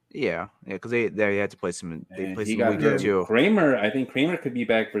 Yeah, because they had to play some. They played some week too. Kramer, I think Kramer could be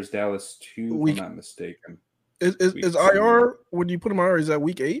back versus Dallas too. If I'm not mistaken. Is IR when you put him IR? Is that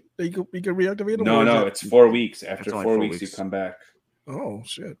week 8 that you can reactivate him? No, it's 4 weeks. After 4 weeks, you come back. Oh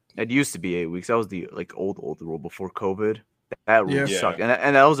shit! It used to be 8 weeks. That was the old rule before COVID. That rule sucked,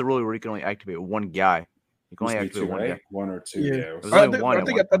 and that was a rule where you can only activate one guy. You can only activate one guy. 1 or 2. Yeah, it was only one. I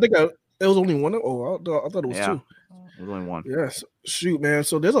think it was only one. Oh, I thought it was 2. It was only 1. Yes, shoot, man.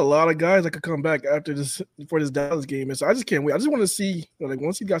 So there's a lot of guys that could come back after this for this Dallas game, and so I just can't wait. I just want to see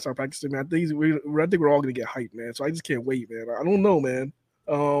once you guys start practicing, man. I think we're all gonna get hyped, man. So I just can't wait, man. I don't know, man.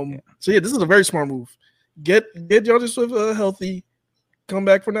 So this is a very smart move. Get DeAndre Swift healthy, come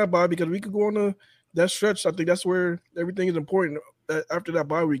back from that bye because we could go on that stretch. I think that's where everything is important after that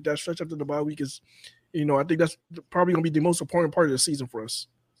bye week. That stretch after the bye week is, I think that's probably gonna be the most important part of the season for us.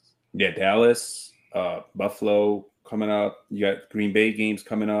 Yeah, Dallas, Buffalo coming up. You got Green Bay games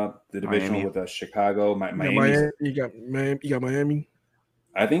coming up. The divisional with Chicago, Miami. You got Miami.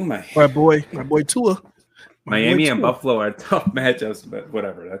 I think my boy Tua. Miami and Buffalo are tough matchups, but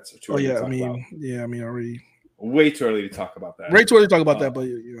whatever. That's too early to talk about. Already. Way too early to talk about that. Way too early to talk about that, but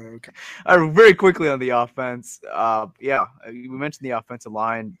okay. Very quickly on the offense. We mentioned the offensive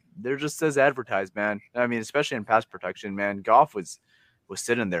line. They're just as advertised, man. I mean, especially in pass protection, man. Goff was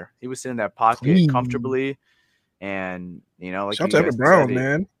sitting there. He was sitting in that pocket comfortably, and like shout out to Evan Brown,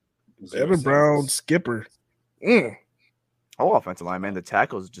 man. Evan Brown, skipper. Whole offensive line, man. The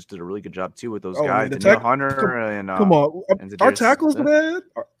tackles just did a really good job too with those guys. Man, Hunter and come on, our tackles, man.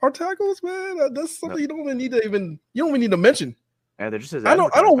 Our tackles, man. That's something you don't even need to mention. Yeah, they're just as I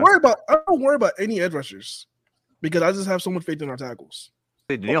don't worry about any edge rushers because I just have so much faith in our tackles.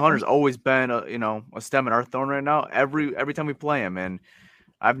 Danielle Hunter's always been a stem in our throne right now. Every time we play him, and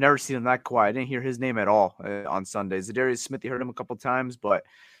I've never seen him that quiet. I didn't hear his name at all on Sundays. Zadarius Smith, you heard him a couple times, but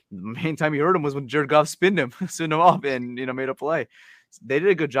the main time you heard him was when Jared Goff spinned him off and made a play. They did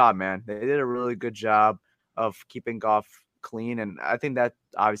a good job, man. They did a really good job of keeping Goff clean, and I think that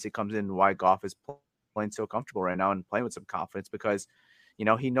obviously comes in why Goff is playing so comfortable right now and playing with some confidence because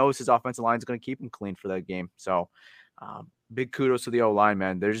he knows his offensive line is going to keep him clean for that game. So big kudos to the O-line,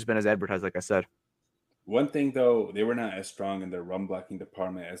 man. They've just been as advertised, like I said. One thing though, they were not as strong in their run blocking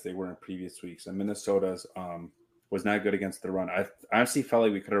department as they were in previous weeks, and Minnesota's was not good against the run. I honestly felt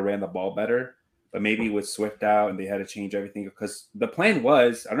like we could have ran the ball better, but maybe with Swift out and they had to change everything because the plan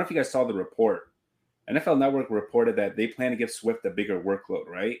was, I don't know if you guys saw the report. NFL Network reported that they plan to give Swift a bigger workload,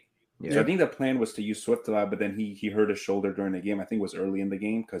 right? Yeah. So I think the plan was to use Swift a lot, but then he hurt his shoulder during the game. I think it was early in the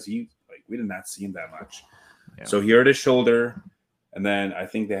game because we did not see him that much. Yeah. So he hurt his shoulder, and then I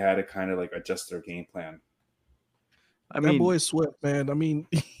think they had to kind of adjust their game plan. That boy Swift, man. I mean,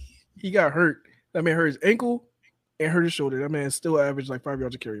 he got hurt. That man hurt his ankle and hurt his shoulder. That man still averaged 5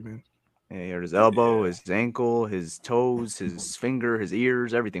 yards a carry, man. Yeah, he hurt his elbow, his ankle, his toes, his finger, his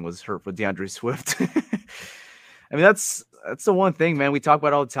ears. Everything was hurt for DeAndre Swift. I mean, that's the one thing, man, we talk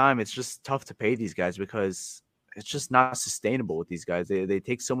about all the time. It's just tough to pay these guys because it's just not sustainable with these guys. They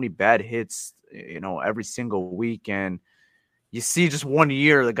take so many bad hits, every single week. And you see just 1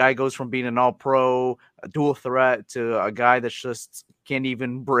 year, the guy goes from being an all-pro, a dual threat, to a guy that's just can't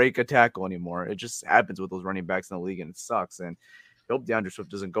even break a tackle anymore. It just happens with those running backs in the league, and it sucks. And I hope DeAndre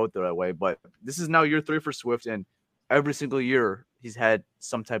Swift doesn't go through that way. But this is now year 3 for Swift, and every single year he's had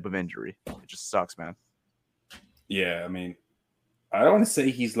some type of injury. It just sucks, man. Yeah, I mean, I don't want to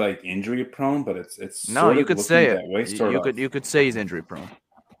say he's injury prone, but it's no, you could say it. You could say he's injury prone.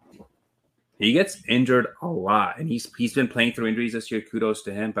 He gets injured a lot, and he's been playing through injuries this year. Kudos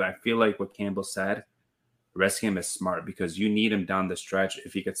to him, but I feel like what Campbell said, resting him is smart because you need him down the stretch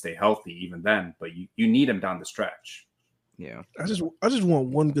if he could stay healthy. Even then, but you need him down the stretch. Yeah, I just want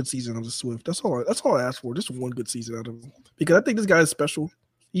one good season of the Swift. That's all I ask for. Just one good season out of him because I think this guy is special.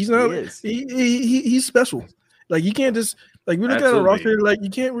 He's not. He's special. You can't just we look at a roster you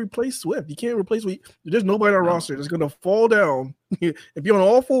can't replace Swift. You can't replace. There's nobody on a roster that's gonna fall down if you're on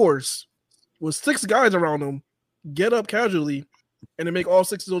all fours with 6 guys around them, get up casually, and then make all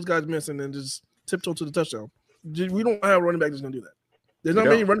 6 of those guys miss and then just tiptoe to the touchdown. We don't have a running back that's gonna do that. There's not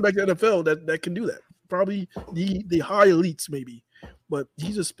many running backs in the NFL that can do that. probably the high elites maybe, but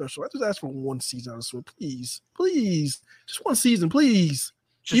he's just special. I just asked for one season out of Swift, please, just one season, please.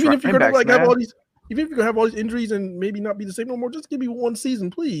 Just Even if you're gonna like have man. all these, even if you're gonna have all these injuries and maybe not be the same no more, just give me one season,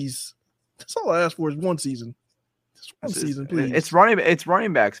 please. That's all I ask for is one season. Just one season, please. It's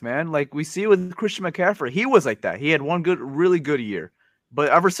running backs, man. Like we see with Christian McCaffrey, he was like that. He had one really good year. But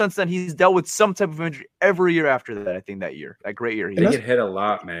ever since then, he's dealt with some type of injury every year after that. I think that great year. They get hit a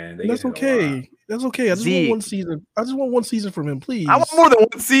lot, man. That's okay. That's okay. I just want one season. I just want one season from him, please. I want more than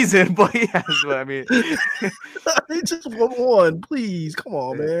one season, but yes, but I mean, I just want one, please. Come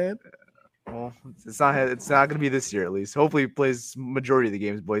on, man. Well, it's not going to be this year at least. Hopefully, he plays majority of the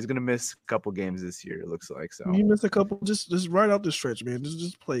games, but he's going to miss a couple games this year. It looks like so. You missed a couple. Just right out the stretch, man.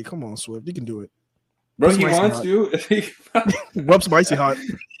 Just play. Come on, Swift. You can do it. Bro, he wants to. Rub some icy hot.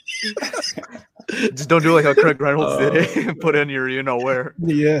 Just don't do like how Craig Reynolds did it. Put in your where.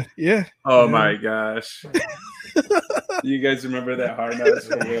 Yeah. Oh my gosh. You guys remember that hard? That was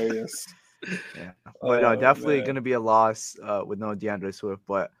hilarious. Yeah. But no, definitely going to be a loss with no DeAndre Swift.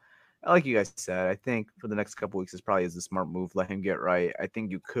 But like you guys said, I think for the next couple weeks, this probably is a smart move. Let him get right. I think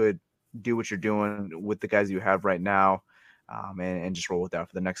you could do what you're doing with the guys you have right now. And just roll with that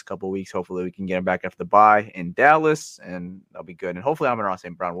for the next couple of weeks. Hopefully we can get him back after the bye in Dallas, and that'll be good. And hopefully Amon-Ra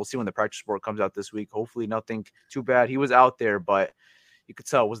St. Brown. We'll see when the practice report comes out this week. Hopefully nothing too bad. He was out there, but you could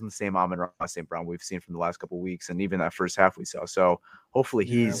tell it wasn't the same Amon-Ra St. Brown we've seen from the last couple of weeks, and even that first half we saw. So hopefully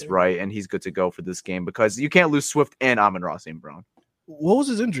he's right and he's good to go for this game, because you can't lose Swift and Amon-Ra St. Brown. What was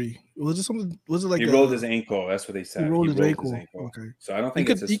his injury? Was it something? Was it like he rolled his ankle? That's what they said. He rolled his ankle. Okay. So I don't think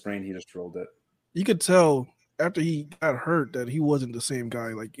it's a sprain. He just rolled it. You could tell after he got hurt that he wasn't the same guy.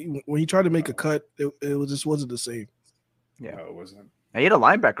 Like when he tried to make a cut, it just wasn't the same. Yeah, no, it wasn't. He had a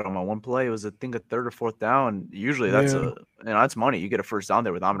linebacker on one play. It was, I think, a third or fourth down. Usually that's that's money. You get a first down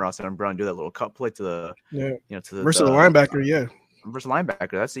there with Amon-Ra St. Brown, do that little cut play to the to the versus the linebacker. Yeah, versus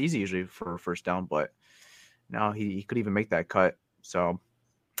linebacker. That's easy usually for a first down, but now he could even make that cut. So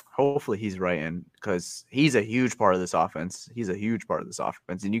hopefully he's right in, because he's a huge part of this offense.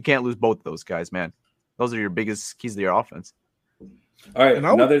 And you can't lose both of those guys, man. Those are your biggest keys to your offense. All right,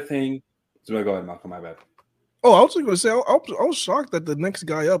 another thing. So go ahead, Malcolm. My bad. Oh, I was just going to say, I was shocked that the next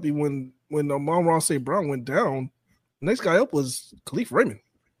guy up, when Amon-Ra St. Brown went down, the next guy up was Khalif Raymond.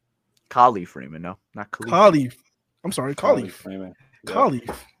 Khalif Raymond, no, not Khalif. Khalif. I'm sorry, Khalif. Raymond.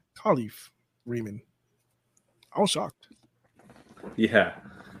 Khalif Raymond. I was shocked. Yeah.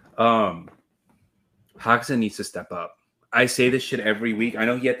 Hawkinson needs to step up. I say this shit every week. I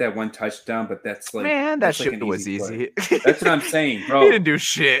know he had that one touchdown, but that's like, man, that shit was easy. That's what I'm saying, bro. He didn't do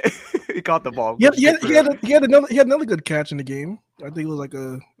shit. He caught the ball. He had another good catch in the game. I think it was like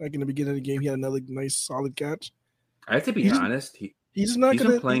in the beginning of the game, he had another nice solid catch. I have to be honest. He's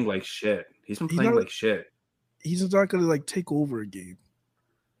been playing like shit. He's been playing like shit. He's just not gonna like take over a game.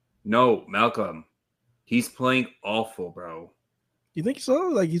 No, Malcolm. He's playing awful, bro. You think so?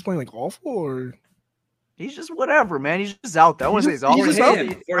 Like he's playing like awful, or he's just whatever, man. He's just out there. I want to say he's always out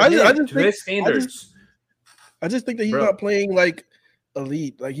there. His standards. I just think that he's not playing like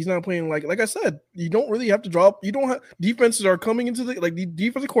elite. Like he's not playing like I said, you don't really have to drop. You don't have defenses are coming into the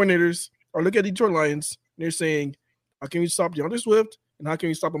defensive coordinators are looking at Detroit Lions and they're saying, how can we stop DeAndre Swift and how can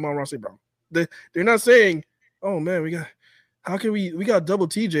we stop Amon-Ra St. Brown? They're not saying, oh man, we got double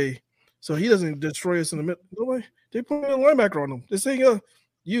TJ so he doesn't destroy us in the middle. No way. They're putting a linebacker on him. They're saying, the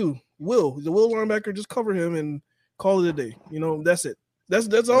Will linebacker, just cover him and call it a day. That's it.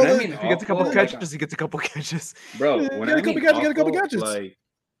 That's all. If he gets a couple catches, he gets a couple catches. Bro, when I mean get a couple catches. Like,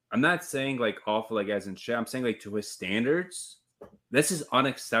 I'm not saying like awful, like as in shit. I'm saying like to his standards, this is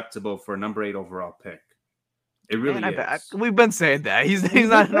unacceptable for a number 8 overall pick. It really is. We've been saying that. He's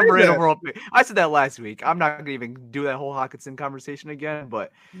not a number 8 overall pick. I said that last week. I'm not gonna even do that whole Hawkinson conversation again,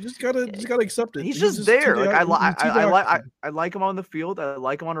 but you just gotta accept it. He's just there. Like I like him on the field. I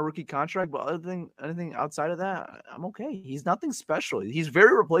like him on a rookie contract, but anything outside of that, I'm okay. He's nothing special. He's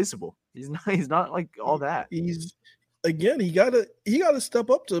very replaceable. He's not like all that. He gotta step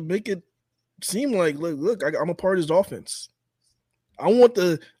up to make it seem like look, I'm a part of his offense. I want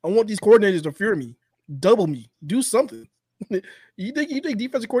these coordinators to fear me. Double me, do something. You think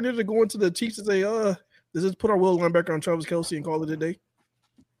defensive coordinators are going to the Chiefs and say, let's just put our will linebacker on Travis Kelce and call it a day?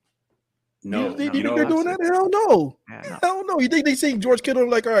 No, you think they're doing that? Hell no. Hell no. You think they saying George Kittle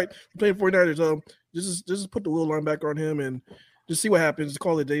like, all right, we're playing 49ers. Just put the will linebacker on him and just see what happens. Just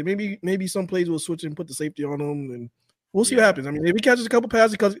call it a day. Maybe some plays will switch and put the safety on him and we'll see what happens. I mean, if he catches a couple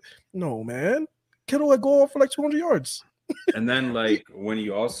passes, because no man, Kittle would go off for like 200 yards. And then like when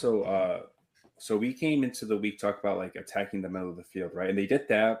you also So we came into the week talk about like attacking the middle of the field, right? And they did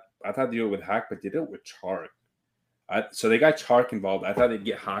that. I thought they did it with Hack, but they did it with Chark. So they got Chark involved. I thought they'd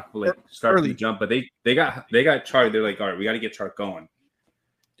get Hawk like start from the jump, but they got Chark. They're like, all right, we got to get Chark going.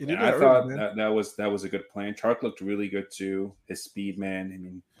 And I thought that was a good plan. Chark looked really good too. His speed, man. I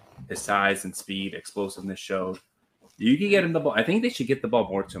mean, his size and speed, explosiveness showed. You can get him the ball. I think they should get the ball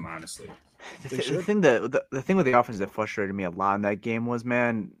more to him, honestly. The thing with the offense that frustrated me a lot in that game was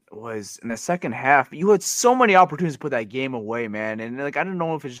in the second half, you had so many opportunities to put that game away, man. And like, I don't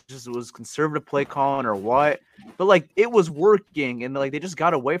know if it was conservative play calling or what, but like it was working, and like they just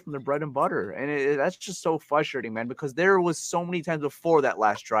got away from their bread and butter, and that's just so frustrating, man. Because there was so many times before that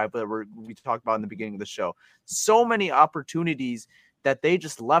last drive that we talked about in the beginning of the show, so many opportunities that they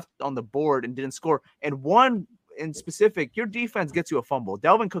just left on the board and didn't score, and one. In specific, your defense gets you a fumble.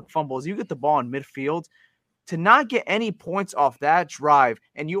 Delvin Cook fumbles. You get the ball in midfield. To not get any points off that drive,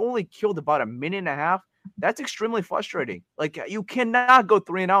 and you only killed about a minute and a half, that's extremely frustrating. Like, you cannot go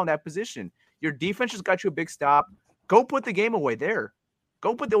 3-and-out in that position. Your defense just got you a big stop. Go put the game away there.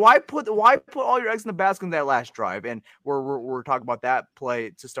 Why put all your eggs in the basket in that last drive? And we're talking about that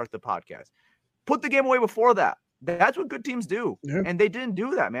play to start the podcast. Put the game away before that. That's what good teams do. Yeah. And they didn't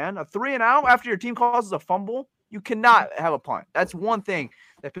do that, man. A 3-and-out after your team causes a fumble. You cannot have a punt. That's one thing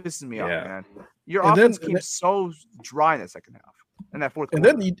that pisses me off, man. Your offense came so dry in that second half, in that fourth quarter.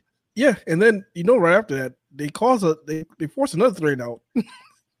 And then right after that, they forced another 3-and-out.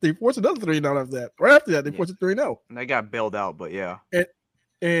 They forced another 3-and-out after that. Right after that, they forced a 3-and-out. And they got bailed out, but yeah.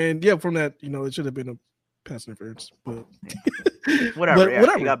 And from that, it should have been a pass interference, but whatever.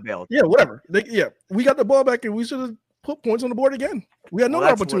 Whatever. They got bailed. Yeah, whatever. We got the ball back, and we should have put points on the board again. We had no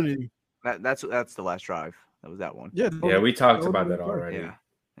opportunity. That's the last drive. That was that one. Yeah, we talked about that already.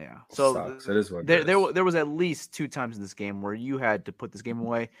 Yeah. So it is what there was at least 2 times in this game where you had to put this game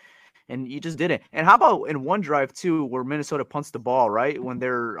away, and you just didn't. And how about in one drive too, where Minnesota punts the ball, right, when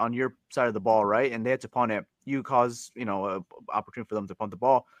they're on your side of the ball, right, and they had to punt it. You cause a opportunity for them to punt the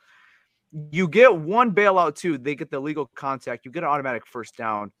ball. You get one bailout too. They get the illegal contact. You get an automatic first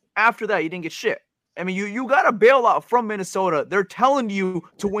down. After that, you didn't get shit. I mean, you got a bailout from Minnesota. They're telling you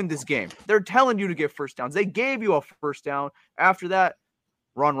to win this game. They're telling you to get first downs. They gave you a first down. After that,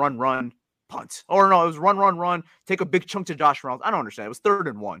 run, punt. Or no, it was run, take a big chunk to Josh Reynolds. I don't understand. It was 3rd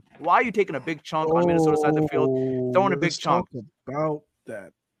and 1. Why are you taking a big chunk on Minnesota side of the field, throwing a big chunk? About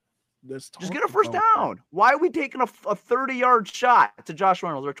that. Just get a first down. Why are we taking a 30-yard shot to Josh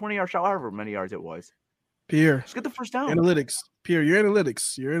Reynolds or a 20-yard shot, however many yards it was? Pierre. Just get the first down. Analytics. Pierre, your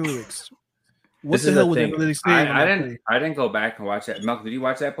analytics. What the hell was analytics saying? I didn't go back and watch that. Malcolm, did you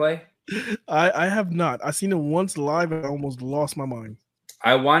watch that play? I have not. I seen it once live and I almost lost my mind.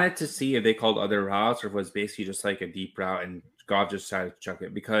 I wanted to see if they called other routes or if it was basically just like a deep route and Goff just decided to chuck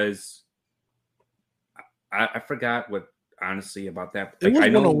it because I forgot what honestly about that. Like, I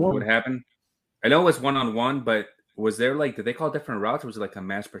know what happened. I know it was 1-on-1, but was there did they call different routes or was it like a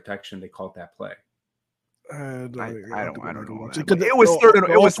mass protection they called that play? I don't know. It was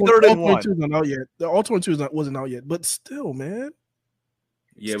 3rd and 1. The all 22 wasn't out yet, but still, man.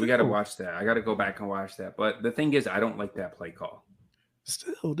 Yeah, we got to watch that. I got to go back and watch that. But the thing is, I don't like that play call.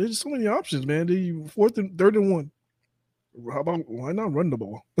 Still, there's so many options, man. 3rd and 1. Why not run the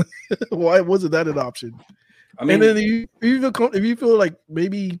ball? Why wasn't that an option? I mean, and then if you feel like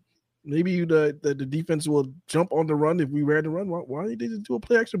maybe the defense will jump on the run if we ran the run, why did they just do a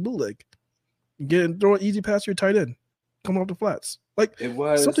play action bootleg? Throw an easy pass to your tight end, come off the flats. Like it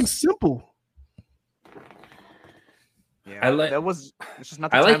was something simple. Yeah, it's just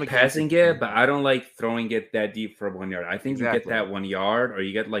not. I like passing it, but I don't like throwing it that deep for 1 yard. I think you get that 1 yard, or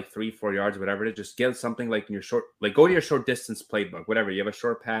you get 3-4 yards, whatever it is. Just get something like in your short, go to your short distance playbook, whatever. You have a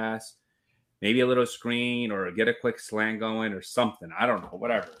short pass, maybe a little screen, or get a quick slant going, or something. I don't know,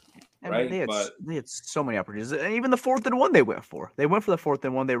 whatever. Right, they had so many opportunities, and even the 4th and 1 they went for. They went for the 4th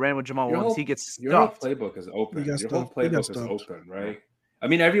and 1. They ran with Jamal Williams. He gets stuffed. Your whole playbook is open. Your whole playbook is open, right? I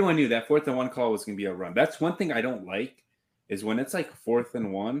mean, everyone knew that 4th and 1 call was going to be a run. That's one thing I don't like is when it's 4th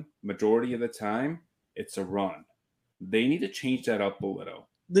and 1. Majority of the time, it's a run. They need to change that up a little.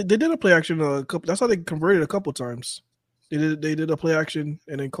 They did a play action a couple. That's how they converted a couple times. They did a play action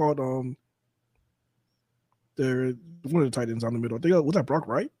and then called one of the tight ends on the middle. I think was that Brock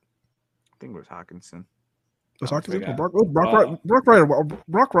Wright. I think it was Hawkinson. Was Hawkinson? Brock Wright. Brock Wright.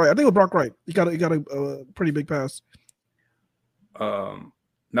 I think it was Brock Wright. He got a pretty big pass.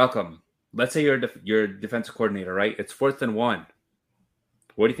 Malcolm, let's say you're your defensive coordinator, right? It's 4th and 1.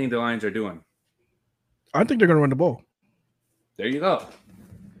 What do you think the Lions are doing? I think they're going to run the ball. There you go.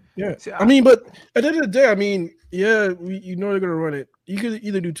 Yeah. See, I mean, but at the end of the day, I mean, yeah, you know they're gonna run it. You could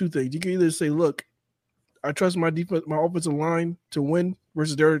either do two things. You can either say, look, I trust my defense, my offensive line to win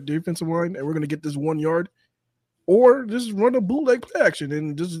versus their defensive line, and we're gonna get this 1 yard, or just run a bootleg play action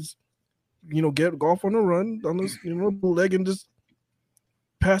and just get golf on the run on this bootleg and just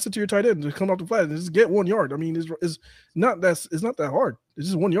pass it to your tight end to come off the flat and just get 1 yard. I mean, it's not that hard. It's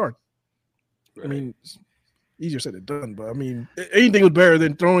just 1 yard. Right. I mean, it's easier said than done, but I mean, anything was better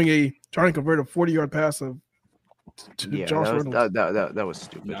than trying to convert a 40-yard pass to Josh Reynolds. That was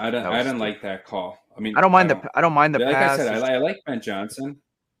stupid. No, I didn't like that call. I mean, I don't mind the like pass. I said, I like Ben Johnson.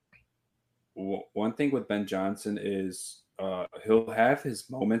 One thing with Ben Johnson is he'll have his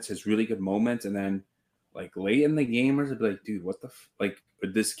moments, his really good moments, and then like late in the game, or be like, dude, what the like?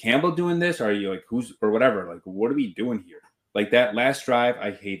 Is Campbell doing this? Or are you like who's or whatever? Like, what are we doing here? Like that last drive,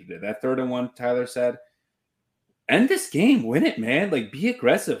 I hated it. That 3rd and 1, Tyler said, end this game, win it, man. Like, be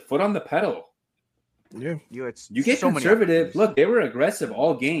aggressive, foot on the pedal. Yeah, you get so conservative. Look, they were aggressive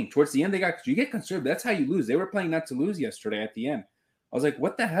all game. Towards the end, you get conservative. That's how you lose. They were playing not to lose yesterday at the end. I was like,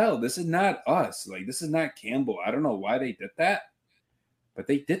 what the hell? This is not us. Like, this is not Campbell. I don't know why they did that, but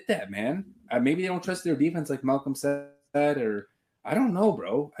they did that, man. Maybe they don't trust their defense, like Malcolm said, or I don't know,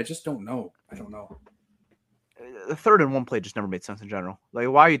 bro. I just don't know. I don't know. The 3rd and 1 play just never made sense in general. Like,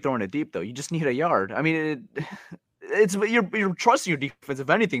 why are you throwing it deep though? You just need a yard. I mean, it's you're trusting your defense, if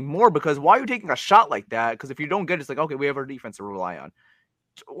anything, more because why are you taking a shot like that? Because if you don't get it, it's like, okay, we have our defense to rely on.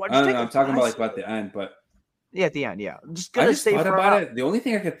 I'm talking about the end, but yeah, at the end, yeah. I just thought about it. The only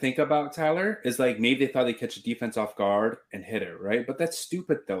thing I could think about, Tyler, is like maybe they thought they'd catch a defense off guard and hit it, right? But that's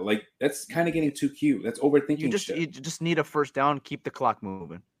stupid though. Like that's kind of getting too cute. That's overthinking. You just need a first down, keep the clock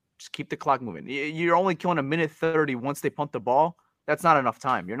moving. Just keep the clock moving. You're only killing a minute 30 once they punt the ball. That's not enough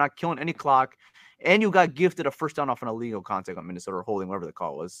time. You're not killing any clock. And you got gifted a first down off an illegal contact on Minnesota or holding, whatever the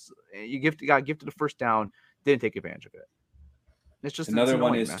call was. You got gifted a first down, didn't take advantage of it. It's just another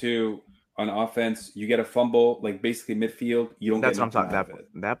annoying, one is too on offense. You get a fumble, like basically midfield. You don't. That's get what I'm talking about.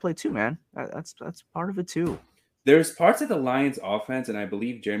 That play too, man. That's part of it too. There's parts of the Lions offense, and I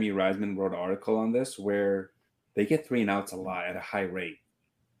believe Jeremy Reisman wrote an article on this where they get 3 and outs a lot at a high rate.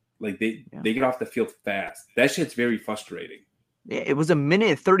 Like they get off the field fast. That shit's very frustrating. Yeah, it was a minute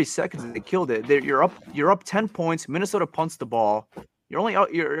and 30 seconds that they killed it. You're up 10 points. Minnesota punts the ball.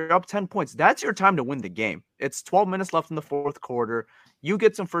 You're up 10 points. That's your time to win the game. It's 12 minutes left in the 4th quarter. You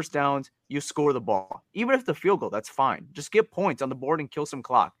get some first downs, you score the ball. Even if the field goal, that's fine. Just get points on the board and kill some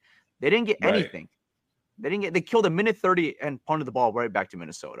clock. They didn't get anything. They killed a minute 30 and punted the ball right back to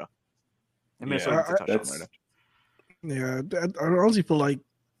Minnesota. And Minnesota gets a touchdown right after. Yeah, I honestly feel like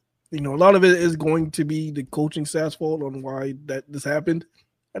a lot of it is going to be the coaching staff's fault on why this happened.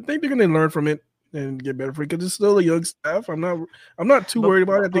 I think they're going to learn from it and get better for it because it's still a young staff. I'm not too worried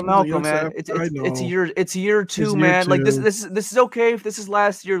about it. I think Malcolm, man, it's year 2, man. Like this is okay if this is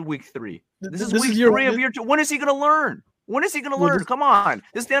last year, week 3. This is week 3 of year 2. When is he going to learn? When is he going to learn? Come on.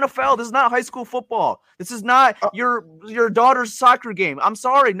 This is the NFL. This is not high school football. This is not your daughter's soccer game. I'm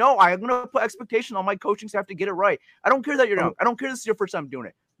sorry. No, I'm going to put expectation on my coaching staff to get it right. I don't care that you're young. I don't care this is your first time doing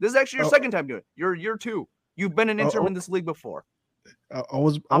it. This is actually your second time doing it. You're year 2. You've been an intern in this league before. I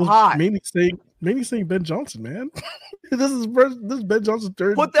was mainly saying Ben Johnson, man. This is Ben Johnson's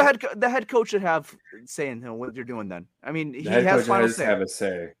third. Put the head coach should have saying what you're doing. Then I mean he has final say. Have a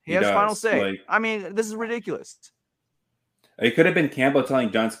say. He has final say. Like, I mean this is ridiculous. It could have been Campbell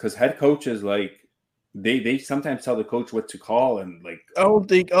telling Johnson because head coaches like they sometimes tell the coach what to call and like. I don't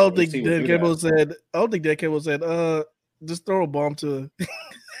think Dan Campbell said. Just throw a bomb to.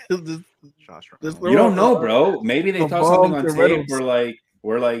 You don't know, bro. Maybe they thought something on tape.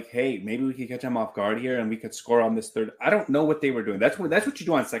 We're like, hey, maybe we could catch him off guard here and we could score on this third. I don't know what they were doing. That's what you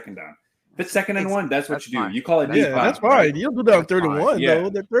do on second down. If it's second and 1, that's what you do. Fine. You call it deep. Yeah, that's fine. Right? You don't do that on 3rd and 1, though.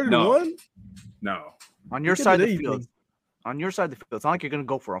 That 3rd and 1. No. On your side of the field. On your side of the field, it's not like you're going to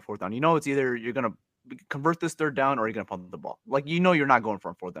go for a 4th down. You know, it's either you're going to convert this 3rd down or you're going to punt the ball. Like, you're not going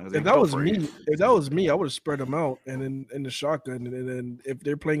for a 4th down. If that was me, I would have spread them out and then in the shotgun. And then if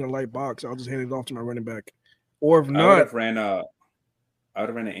they're playing a light box, I'll just hand it off to my running back. Or if not, I would have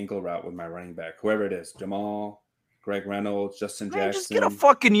ran an ankle route with my running back, whoever it is, Jamal, Greg Reynolds, Justin Jackson. Just get a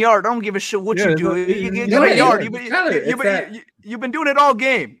fucking yard. I don't give a shit what you do. You get a yard. You've been doing it all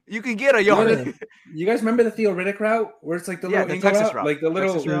game. You can get a yard. You guys remember the Theo Riddick route where it's like the little Texas route, like the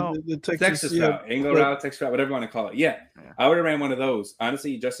little Texas route, angle route, Texas route, whatever you want to call it. Yeah. I would have ran one of those.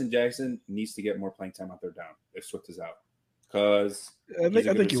 Honestly, Justin Jackson needs to get more playing time on 3rd down if Swift is out because I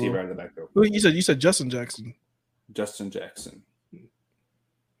think you will. Out of the backfield. You said Justin Jackson. Justin Jackson.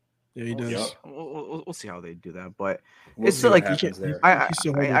 Yeah, he does. Yep. We'll see how they do that, but We'll it's see still what like happens there. He's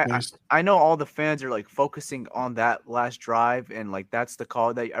still hard to replace. I know all the fans are like focusing on that last drive, and like that's the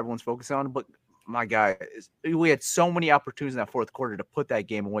call that everyone's focusing on. But my guy, we had so many opportunities in that fourth quarter to put that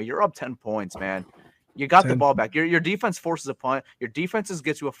game away. You're up 10 points, man. You got the 10. ball back. Your defense forces a punt. Your defense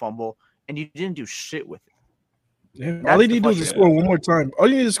gets you a fumble, and you didn't do shit with it. Yeah. All they need to do is score one more time. All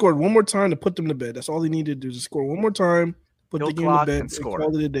you need to score one more time to put them to bed. That's all they need to do is score one more time, put Kill the game to clock bed, and score.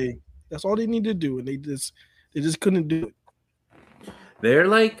 call it a day. That's all they need to do, and they just couldn't do it. They're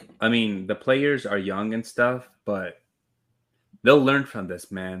like, I mean, the players are young and stuff, but they'll learn from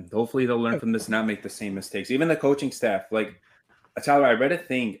this, man. Hopefully they'll learn from this, not make the same mistakes. Even the coaching staff, like, Tyler, I read a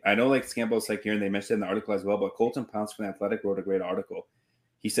thing. I know, like, Scambo's like here, and they mentioned it in the article as well, but Colton Pounce from The Athletic wrote a great article.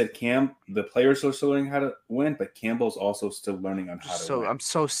 He said, the players are still learning how to win, but Campbell's also still learning on how to win. I'm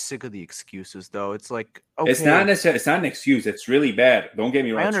so sick of the excuses, though. It's like, okay. It's not necessarily, it's not an excuse. It's really bad. Don't get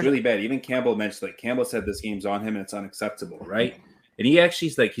me wrong. It's really bad. Even Campbell mentioned, like, Campbell said this game's on him and it's unacceptable, right? And he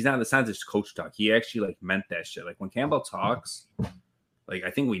actually, like, he's not, the signs of coach talk. He actually, like, meant that shit. Like, when Campbell talks, like,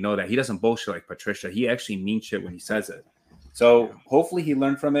 I think we know that. He doesn't bullshit like Patricia. He actually means shit when he says it. So hopefully he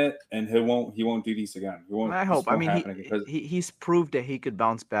learned from it, and he won't do these again. I hope. I mean, he's proved that he could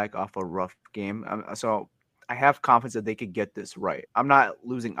bounce back off a rough game. So I have confidence that they could get this right. I'm not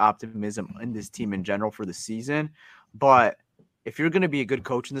losing optimism in this team in general for the season, but if you're going to be a good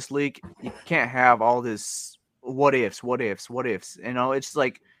coach in this league, you can't have all this what ifs. You know, it's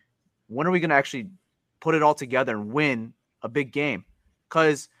like, when are we going to actually put it all together and win a big game?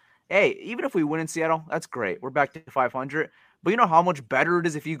 Because hey, even if we win in Seattle, that's great. We're back to 500. But you know how much better it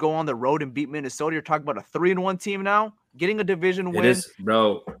is if you go on the road and beat Minnesota? You're talking about a 3-1 team now, getting a division win. It is,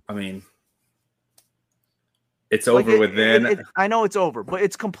 bro. I mean, it's over within. I know it's over, but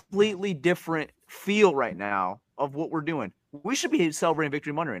it's completely different feel right now of what we're doing. We should be celebrating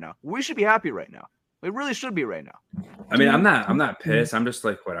Victory Monday right now. We should be happy right now. We really should be right now. I mean, I'm not pissed. I'm just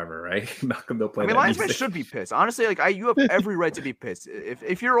like, whatever, right? Malcolm, they'll play. I mean, Lions fans should be pissed. Honestly, like you have every right to be pissed.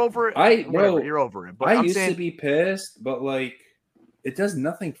 If you're over it, you're over it. But I used to be pissed, but like, it does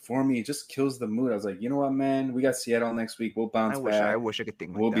nothing for me. It just kills the mood. I was like, you know what, man? We got Seattle next week. We'll bounce back. I wish I could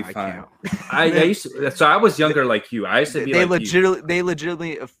think like we'll that. Be fine. I used to. So I was younger like you. I used to be. They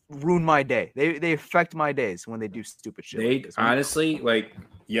legitimately ruin my day. They affect my days when they do stupid shit. They honestly, like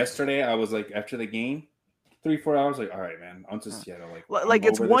yesterday, I was like, after the game, 3-4 hours, like, all right, man, on to Seattle. Like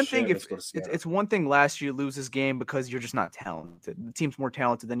it's one thing if it's one thing last year lose this game because you're just not talented. The team's more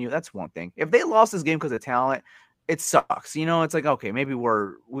talented than you. That's one thing. If they lost this game because of talent, it sucks. You know, it's like, okay, maybe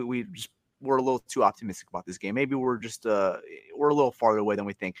we're a little too optimistic about this game. Maybe we're just we're a little farther away than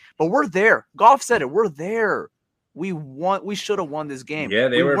we think. But we're there. Goff said it. We're there. We should have won this game. Yeah,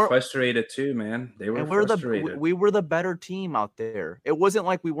 they were frustrated too, man. They were frustrated. We were the better team out there. It wasn't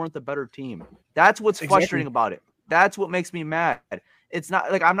like we weren't the better team. That's what's frustrating about it. That's what makes me mad. It's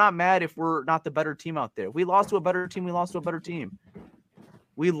not like I'm not mad if we're not the better team out there. We lost to a better team. We lost to a better team.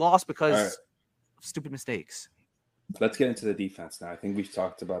 We lost because of stupid mistakes. Let's get into the defense now. I think we've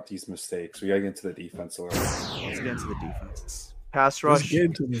talked about these mistakes. We got to get into the defense a little bit. Let's get into the defense. Pass rush. Let's get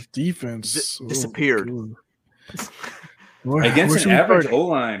into the defense. Disappeared. Against an average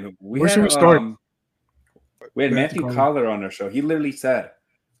O-line. Where should we start? We had Matthew Collar on our show. He literally said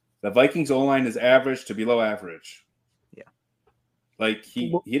the Vikings O-line is average to below average. Yeah. Like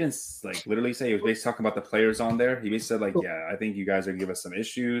he didn't like literally say, he was basically talking about the players on there. He basically said, like, yeah, I think you guys are gonna give us some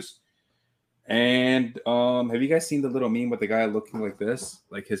issues. And have you guys seen the little meme with the guy looking like this?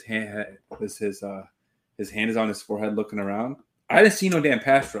 Like his hand is on his forehead looking around. I didn't see no damn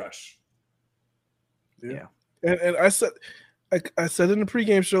pass rush. Yeah. And I said in the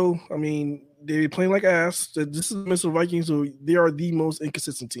pregame show, I mean, they're playing like ass. This is the Minnesota Vikings, so they are the most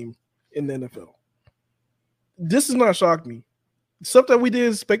inconsistent team in the NFL. This does not shock me. Stuff that we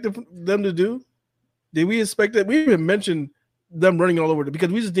didn't expect them to do, did we expect that? We even mentioned them running all over it because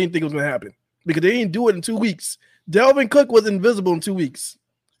we just didn't think it was going to happen because they didn't do it in 2 weeks. Dalvin Cook was invisible in 2 weeks.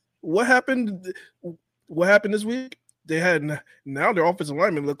 What happened? What happened this week? They had now their offensive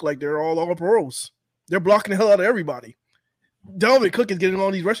linemen look like they're all pros. They're blocking the hell out of everybody. Dalvin Cook is getting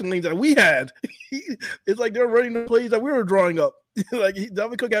all these rushing lanes that we had. It's like they're running the plays that we were drawing up. Like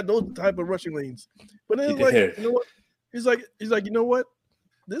Dalvin Cook had those type of rushing lanes. But then it's like, you know what? He's like, you know what?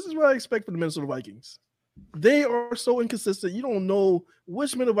 This is what I expect from the Minnesota Vikings. They are so inconsistent. You don't know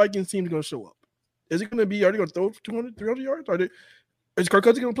which Minnesota Vikings team is going to show up. Is it going to be? Are they going to throw 200, 300 yards? Is Kirk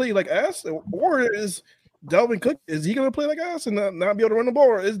Cousins going to play like ass, or is Dalvin Cook, is he going to play like ass and not be able to run the ball?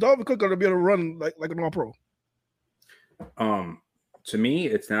 Or is Dalvin Cook going to be able to run like an all-pro? To me,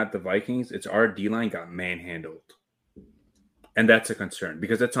 it's not the Vikings. It's our D-line got manhandled. And that's a concern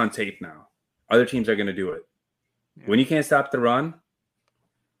because it's on tape now. Other teams are going to do it. Yeah. When you can't stop the run,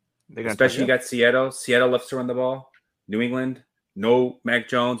 especially you got Seattle. Seattle loves to run the ball. New England, no Mac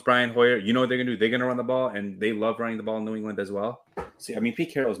Jones, Brian Hoyer. You know what they're going to do? They're going to run the ball, and they love running the ball in New England as well. See, I mean,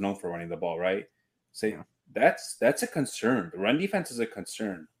 Pete Carroll is known for running the ball, right? So that's a concern. The run defense is a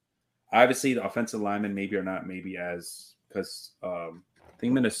concern. Obviously, the offensive linemen maybe are not as because I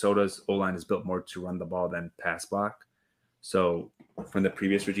think Minnesota's O-line is built more to run the ball than pass block. So from the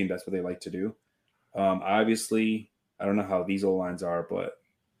previous regime, that's what they like to do. Obviously, I don't know how these O-lines are, but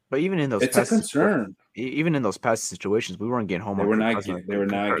even in those, it's a concern. Even in those past situations, we weren't getting home. They were not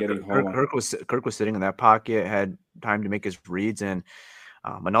getting home. Kirk was sitting in that pocket, had time to make his reads, and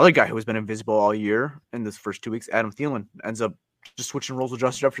another guy who has been invisible all year in this first 2 weeks, Adam Thielen, ends up just switching roles with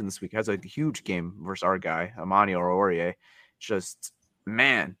Justin Jefferson this week. Has a huge game versus our guy, Amani Oruwariye. Just,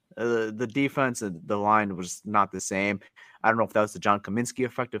 man, the defense and the line was not the same. I don't know if that was the John Kaminsky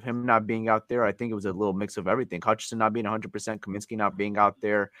effect of him not being out there. I think it was a little mix of everything. Hutchinson not being 100%, Kaminsky not being out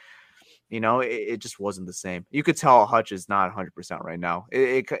there. You know, it just wasn't the same. You could tell Hutch is not 100% right now.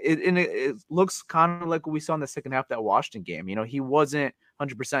 It looks kind of like what we saw in the second half of that Washington game. You know, he wasn't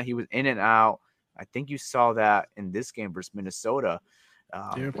 100%. He was in and out. I think you saw that in this game versus Minnesota.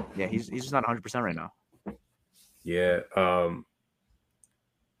 He's just not 100% right now. Yeah.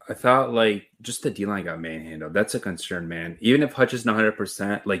 I thought, like, just the D-line got manhandled. That's a concern, man. Even if Hutch isn't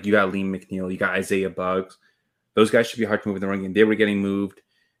 100%, like, you got Liam McNeil, you got Isaiah Buggs. Those guys should be hard to move in the run game. They were getting moved.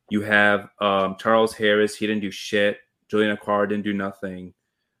 You have Charles Harris. He didn't do shit. Julian Okwara didn't do nothing.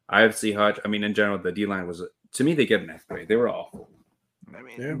 Obviously, Hutch, I mean, in general, the D-line was – to me, they get an F grade. They were awful.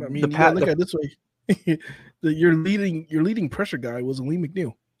 You look at it this way. Your leading pressure guy was Liam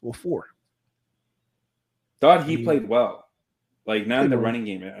McNeil. Well, 4. Thought he played well. Like, not in the running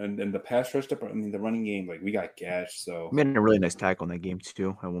game. And the pass rush, the running game, like, we got gashed. So he made a really nice tackle in that game,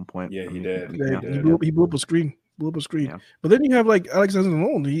 too, at one point. Yeah, he did. He blew up a screen. Yeah. But then you have, like, Alexander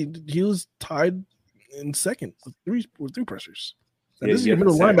Malone. He was tied in second with three pressures. And this is your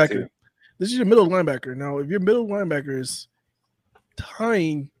middle linebacker. This is your middle linebacker. Now, if your middle linebacker is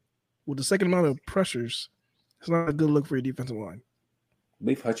tying with the second amount of pressures, it's not a good look for your defensive line. I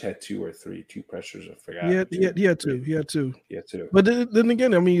believe Hutch had 2 or 3 pressures. I forgot. He had two. But then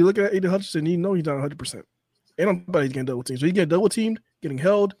again, I mean, you look at Aiden Hutchinson, you know he's not 100%. And on top of that, he's getting double teamed. So he's getting double teamed, getting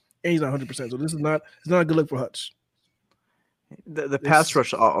held, and he's not 100%. So it's not a good look for Hutch. The pass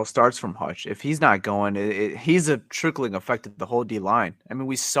rush all starts from Hutch. If he's not going, he's a trickling effect of the whole D line. I mean,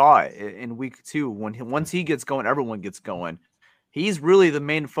 we saw it in week 2 once he gets going, everyone gets going. He's really the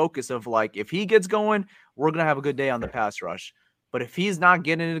main focus of, like, if he gets going, we're gonna have a good day on the pass rush. But if he's not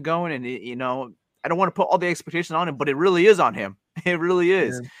getting it going, and you know, I don't want to put all the expectation on him, but it really is on him. It really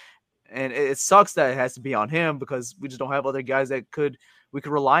is, and it sucks that it has to be on him because we just don't have other guys that we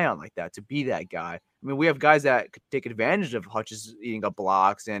could rely on like that to be that guy. I mean, we have guys that could take advantage of Hutchins eating up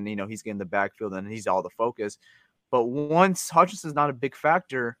blocks, and you know he's getting the backfield and he's all the focus. But once Hutchinson's not a big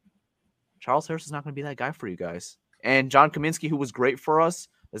factor, Charles Harris is not going to be that guy for you guys. And John Kaminsky, who was great for us,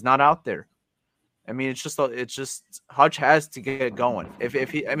 is not out there. I mean, it's just Hutch has to get going. If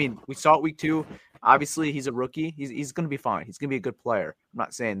he, I mean, we saw it week 2. Obviously, he's a rookie. He's going to be fine. He's going to be a good player. I'm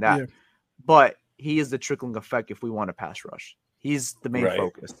not saying that, but he is the trickling effect if we want a pass rush. He's the main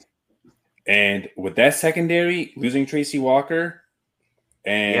focus. And with that secondary, losing Tracy Walker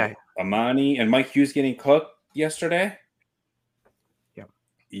and Amani and Mike Hughes getting cooked yesterday,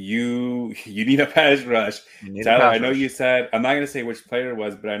 you need a pass rush. Tyler, I know you said, I'm not going to say which player it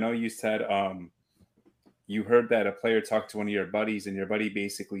was, but I know you said you heard that a player talked to one of your buddies, and your buddy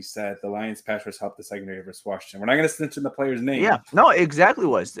basically said the Lions pass rush helped the secondary versus Washington. We're not going to snitch in the player's name. Yeah, no, exactly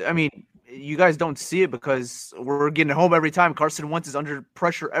was. I mean, you guys don't see it because we're getting home every time. Carson Wentz is under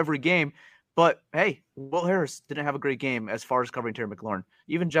pressure every game. But, hey, Will Harris didn't have a great game as far as covering Terry McLaurin.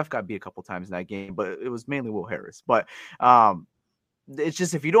 Even Jeff got beat a couple times in that game, but it was mainly Will Harris. But it's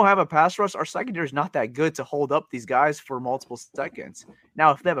just if you don't have a pass rush, our secondary is not that good to hold up these guys for multiple seconds.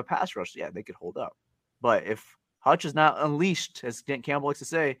 Now, if they have a pass rush, yeah, they could hold up. But if Hutch is not unleashed, as Dan Campbell likes to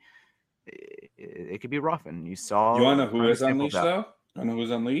say, it could be rough. And you saw. You want to know who is unleashed, though? You know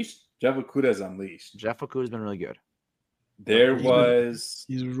who's unleashed? Jeff Okudah is unleashed. Jeff Okudah has been really good. There was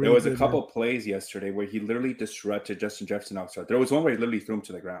a couple plays yesterday where he literally disrupted Justin Jefferson outside. There was one where he literally threw him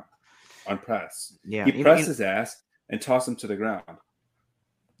to the ground on press. Yeah, he pressed his ass and tossed him to the ground.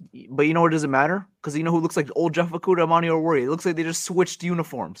 But you know what doesn't matter? Because you know who looks like old Jeff Okudah, Amani Oruwariye. It looks like they just switched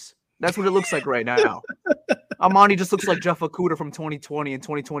uniforms. That's what it looks like right now. Amani just looks like Jeff Okudah from 2020 and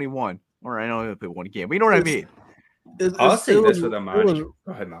 2021. Or I know he played one game, but you know what I mean. I'll say this with Amani. Go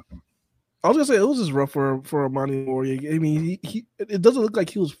ahead, Malcolm. I was gonna say it was just rough for Amani Warrior. I mean, it doesn't look like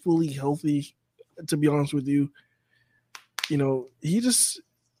he was fully healthy. To be honest with you, he just.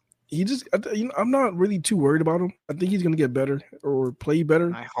 I'm not really too worried about him. I think he's gonna get better or play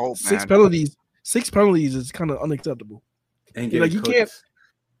better. I hope, Six man. penalties is kind of unacceptable. And Like he can't.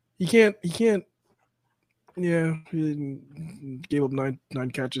 Yeah, he gave up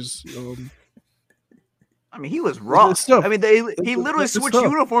nine catches. I mean, he was rough. tough. I mean, he literally switched tough.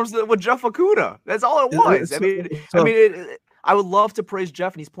 uniforms with Jeff Okuda. That's all it was. I would love to praise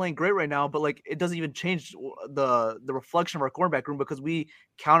Jeff, and he's playing great right now. But like, it doesn't even change the reflection of our cornerback room because we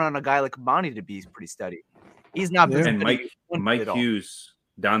count on a guy like Monty to be pretty steady. He's not. And Mike Hughes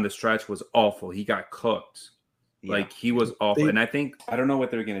down the stretch was awful. He got cooked. Yeah. Like he was awful. And I don't know what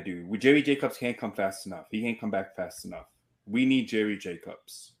they're gonna do. Jerry Jacobs can't come fast enough. He can't come back fast enough. We need Jerry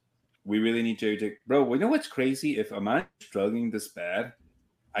Jacobs. We really need Jerry Jacobs. Bro, you know what's crazy? If Amani's struggling this bad,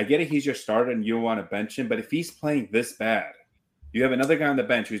 I get it. He's your starter and you don't want to bench him. But if he's playing this bad, you have another guy on the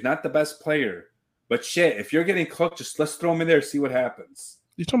bench who's not the best player. But shit, if you're getting cooked, just let's throw him in there, see what happens.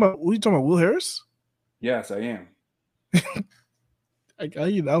 You talking about Will Harris? Yes, I am.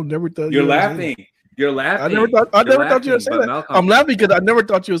 I never thought you're laughing. You're laughing. I never thought you would say that. Malcolm, I'm laughing because I never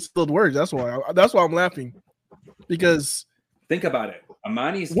thought you would spilled words. That's why. I'm laughing. Because think about it.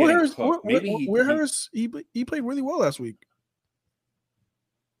 Amani's getting cooked. Will Harris, he played really well last week.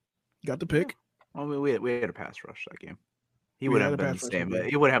 Got the pick. I mean, we had a pass rush that game. He would have been the same. But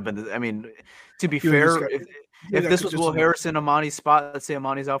he would have been. I mean, to be fair, if this was Will Harris in Amani's spot, let's say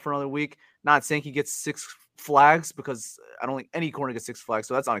Amani's out for another week. Not saying he gets 6 flags because I don't think any corner gets 6 flags,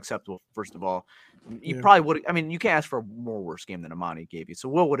 so that's unacceptable. First of all, you probably would. I mean, you can't ask for a more worse game than Amani gave you. So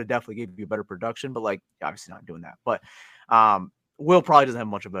Will would have definitely gave you better production, but like obviously not doing that. But Will probably doesn't have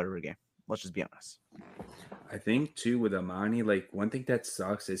much of a better game. Let's just be honest. I think too with Amani, like one thing that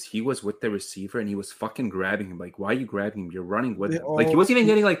sucks is he was with the receiver and he was fucking grabbing him. Like, why are you grabbing him? You're running with him. Like he wasn't even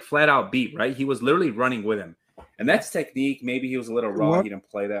getting like flat out beat, right? He was literally running with him. And that's technique. Maybe he was a little raw. He didn't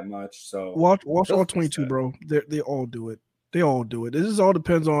play that much. So watch all 22, bro. They all do it. They all do it. This all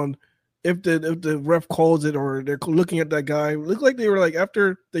depends on if the ref calls it or they're looking at that guy. Look like they were like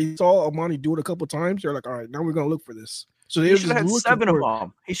after they saw Amani do it a couple of times, they're like, all right, now we're gonna look for this. So they should have had 7 of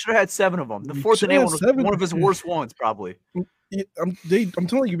them. He should have had 7 of them. The 4th and 8th one was one of his worst ones, probably. I'm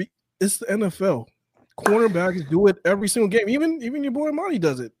telling you, it's the NFL. Cornerbacks do it every single game. Even your boy Monty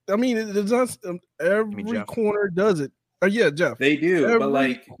does it. I mean, it's not every corner does it. Yeah, Jeff. They do, every but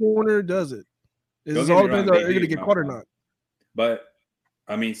like corner does it. It all depends on if you're gonna get caught or not. But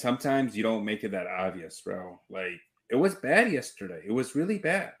I mean, sometimes you don't make it that obvious, bro. Like it was bad yesterday. It was really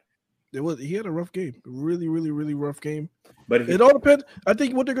bad. He had a rough game, really, really, really rough game. But it all depends. I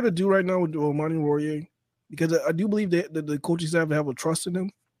think what they're gonna do right now with Amani Warrior, because I do believe that the coaching staff have a trust in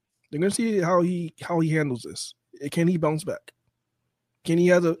him. They're gonna see how he handles this. Can he bounce back? Can he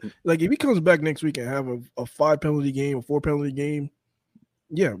have if he comes back next week and have a 5 penalty game, a 4 penalty game?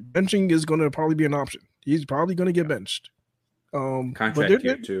 Yeah, benching is gonna probably be an option. He's probably gonna get benched. Contract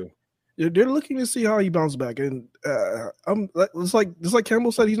year too. They're looking to see how he bounces back, and it's like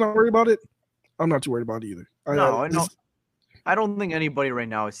Campbell said, he's not worried about it. I'm not too worried about it either. I don't think anybody right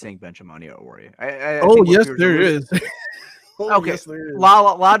now is saying bench Amani or Warrior. Yes, there is. Okay, yes, there is.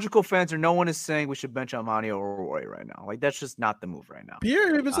 Logical fans or no one is saying we should bench Amani or Warrior right now. Like that's just not the move right now.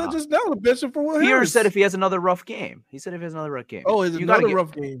 Pierre even said just now to bench him for Will Harris. Pierre said if he has another rough game. He said if he has another rough game. Oh, is it another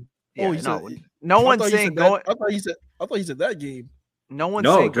rough game? Yeah, no one's saying go. I thought he said that game. No one's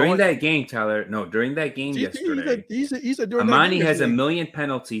saying during that game, Tyler. No, during that game yesterday. He said during Amani that game has a million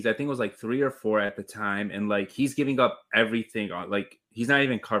penalties. I think it was like 3 or 4 at the time, and like he's giving up everything on. Like he's not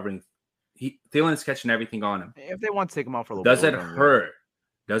even covering. Thielen's catching everything on him. If they want to take him out for a little bit. Does it hurt?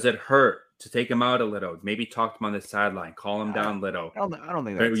 Does it hurt to take him out a little? Maybe talk to him on the sideline. Call him down little. I don't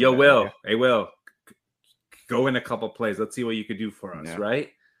think that's Hey, Will. Go in a couple plays. Let's see what you could do for us,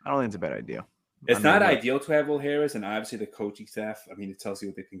 right? I don't think it's a bad idea. It's not ideal to have Will Harris, and obviously the coaching staff. I mean, it tells you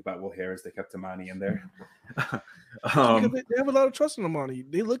what they think about Will Harris. They kept Amani in there. Because they have a lot of trust in Amani.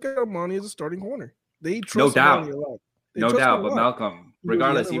 They look at Amani as a starting corner. They trust Amani a lot. No doubt, but Malcolm,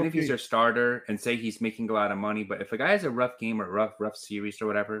 regardless, even if he's your starter and say he's making a lot of money, but if a guy has a rough game or rough series or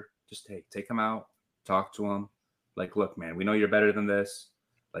whatever, just take him out, talk to him. Like, look, man, we know you're better than this.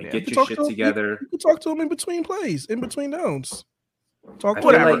 Like, get your shit together. You can talk to him in between plays, in between downs.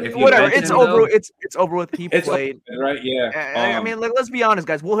 Whatever. It's over. It's over with. He played right. Yeah. I mean, let's be honest,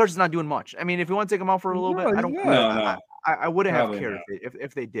 guys. Will Harris is not doing much. I mean, if you want to take him out for a little bit, I don't. No. I wouldn't have cared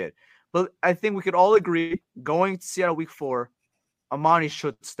if they did. But I think we could all agree going to Seattle week 4, Amani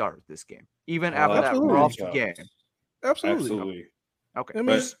should start this game, even after that rough game. Absolutely. Okay, I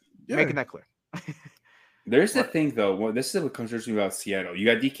mean, making that clear. There's the thing, though. Well, this is what concerns me about Seattle. You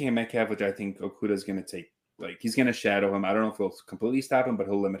got DK Metcalf, which I think Okuda's going to take. Like, he's going to shadow him. I don't know if he'll completely stop him, but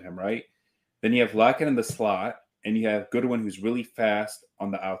he'll limit him, right? Then you have Lockett in the slot, and you have Goodwin, who's really fast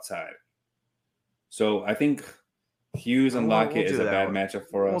on the outside. So I think Hughes and Lockett is a bad matchup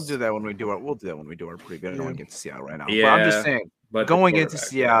for us. We'll do that when we do our preview. I don't want to get to Seattle right now. Yeah, but I'm just saying, going into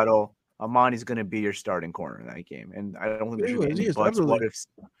Seattle, Amani's going to be your starting corner in that game, and I don't think there should be any buts. What if?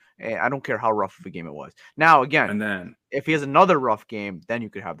 I don't care how rough of a game it was. Now, again, and then if he has another rough game, then you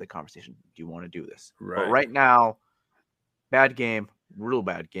could have the conversation. Do you want to do this? Right. But right now, bad game, real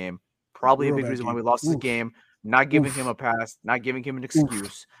bad game. Probably a big reason why we lost the game. Not giving him a pass, not giving him an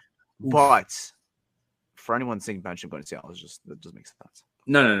excuse. But for anyone saying bench and going to Seattle, that doesn't make sense.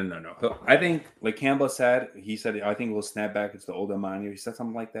 No. I think, like Campbell said, I think we'll snap back into the old Amani. He said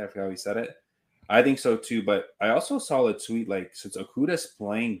something like that. I forgot how he said it. I think so too, but I also saw a tweet like, since Okuda's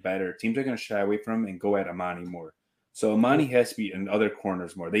playing better, teams are going to shy away from him and go at Amani more. So Amani has to be in other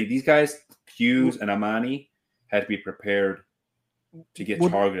corners more. These guys, Hughes and Amani, had to be prepared to get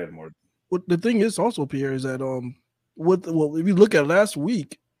targeted more. What the thing is also, Pierre, is that if you look at last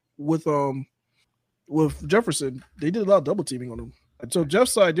week with Jefferson, they did a lot of double teaming on him. And so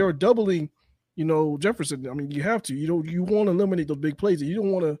Jeff's side, they were doubling, Jefferson. I mean, you have to. You want to eliminate those big plays. You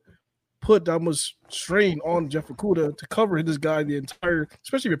don't want to put that much strain on Jeff Okudah to cover this guy the entire,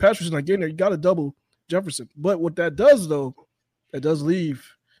 especially if your pass rush is not getting there, you got to double Jefferson. But what that does, though, that does leave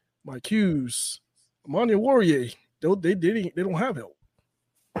Mike Hughes, Amani Warrior. They don't have help.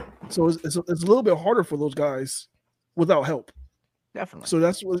 So it's a little bit harder for those guys without help. Definitely. So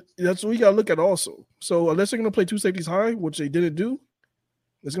that's what we got to look at also. So unless they're going to play two safeties high, which they didn't do,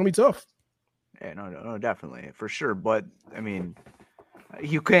 it's going to be tough. Yeah, no, definitely, for sure. But, I mean,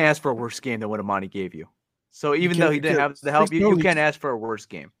 you can't ask for a worse game than what Amani gave you. So even though he didn't have the help, you can't ask for a worse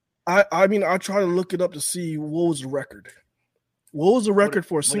game. I mean, I try to look it up to see what was the record. What was the record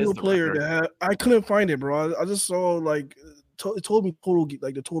for a single player that had? I couldn't find it, bro. I just saw it told me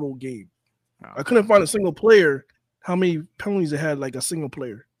the total game. Oh, I couldn't find a single player. How many penalties it had, like a single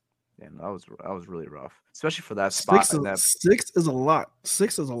player? Yeah, that was really rough, especially for that spot. Six is a lot.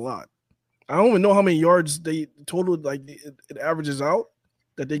 6 is a lot. I don't even know how many yards they totaled. Like it averages out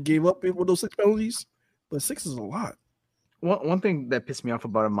that they gave up with those 6 penalties, but 6 is a lot. One thing that pissed me off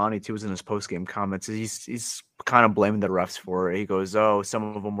about Amani too was in his post game comments is he's kind of blaming the refs for it. He goes, "Oh, some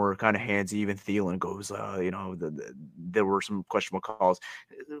of them were kind of handsy." Even Thielen goes, there were some questionable calls.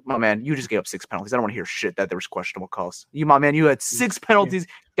 My man, you just gave up 6 penalties. I don't want to hear shit that there was questionable calls. My man, you had 6 penalties,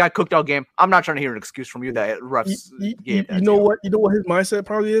 got cooked all game. I'm not trying to hear an excuse from you that refs gave that. You know what his mindset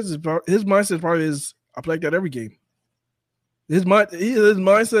probably is? His mindset probably is, I play like that every game. His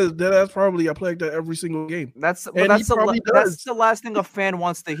mindset that's probably I play like that every single game. That's the last thing a fan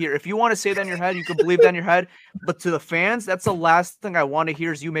wants to hear. If you want to say that in your head, you can believe that in your head. But to the fans, that's the last thing I want to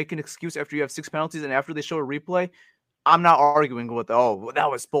hear is you make an excuse after you have 6 penalties and after they show a replay. I'm not arguing with that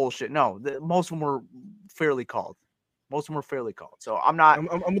was bullshit. No, most of them were fairly called. So I'm not. I'm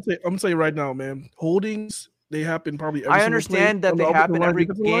gonna tell you right now, man. Holdings they happen probably. I understand that they happen every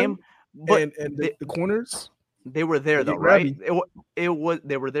game, but the corners. They were there though, right? They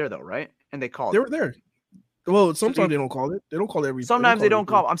were there though, right? And they called. They were there. Well, sometimes they don't call it. They don't call it every. Sometimes they don't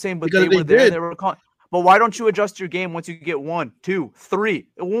call. I'm saying, but they were there. They were calling. But why don't you adjust your game once you get 1, 2, 3?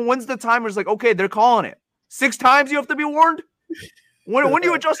 When's the timer's like, okay, they're calling it 6 times? You have to be warned. When do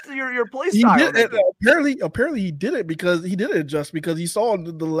you adjust your play style? Apparently he did it because he didn't adjust because he saw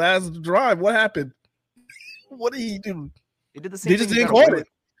the last drive. What happened? What did he do? He did the same. They just didn't call it.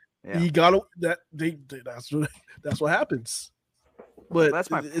 Yeah. He got that's what happens. But that's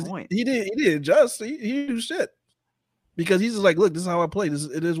my point. He didn't adjust. He didn't do shit because he's just like, look, this is how I play.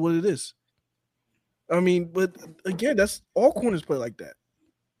 It is what it is. I mean, but again, that's all corners play like that.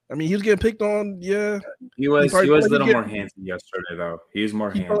 I mean, he was getting picked on. Yeah, he was a little more handsy yesterday, though. He was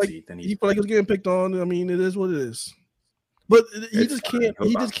more handsy than he felt like he was getting picked on. I mean, it is what it is. But he just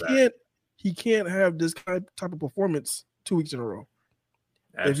can't. He can't have this type of performance 2 weeks in a row.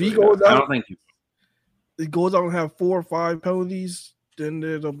 Absolutely. If he goes out, I don't think it goes out and have 4 or 5 penalties, then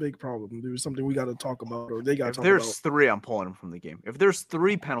there's a big problem. There's something we got to talk about, or they got to talk about. If there's 3, I'm pulling him from the game. If there's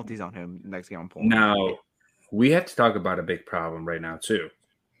 3 penalties on him next game, I'm pulling him. Now, we have to talk about a big problem right now, too.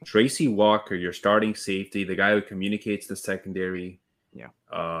 Tracy Walker, your starting safety, the guy who communicates the secondary. Yeah.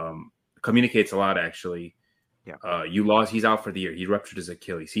 Communicates a lot, actually. Yeah. He's out for the year. He ruptured his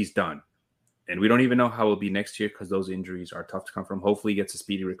Achilles. He's done. And we don't even know how it'll be next year because those injuries are tough to come from. Hopefully he gets a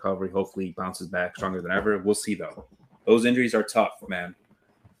speedy recovery. Hopefully he bounces back stronger than ever. We'll see, though. Those injuries are tough, man.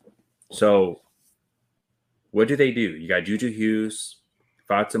 So what do? You got Juju Hughes.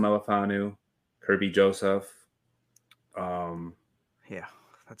 Fatu Melifonwu, Kirby Joseph. Yeah,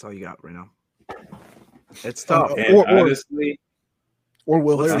 that's all you got right now. It's tough. Honestly, or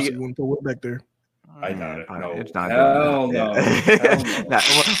Will What's Harris, the- you want to Will back there. I doubt it. No, It's not hell doing no. that.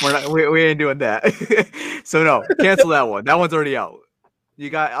 Hell no. We ain't doing that. So no, cancel that one. That one's already out. You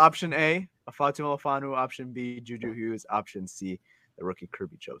got option A, Fatu Melifonwu, option B, Juju Hughes, option C, the rookie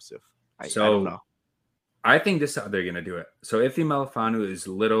Kirby Joseph. I don't know. I think this is how they're gonna do it. So Ife Melifonwu is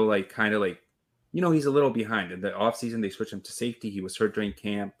little, like kind of like, he's a little behind. In the offseason, they switched him to safety. He was hurt during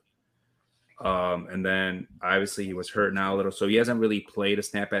camp. And then obviously he was hurt now a little. So he hasn't really played a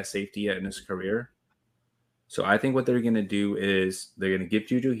snap at safety yet in his career. So I think what they're gonna do is they're gonna give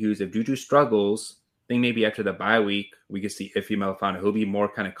Juju Hughes. If Juju struggles, I think maybe after the bye week, we could see Ife Melifonwu. He'll be more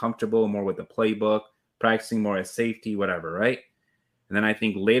kind of comfortable, more with the playbook, practicing more as safety, whatever, right? And then I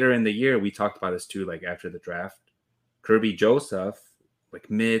think later in the year, we talked about this too, like after the draft, Kirby Joseph, like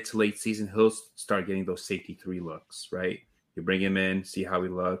mid to late season, he'll start getting those safety 3 looks, right? You bring him in, see how he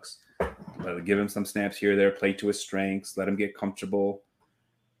looks, give him some snaps here or there, play to his strengths, let him get comfortable.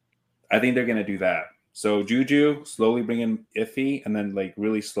 I think they're going to do that. So Juju, slowly bring in Iffy, and then like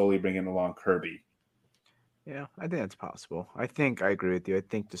really slowly bring in along Kirby. Yeah, I think that's possible. I agree with you. I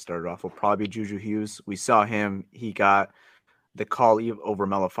think to start it off will probably be Juju Hughes. We saw him. He got the call over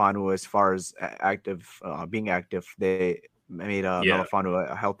Melifonwu as far as being active. They made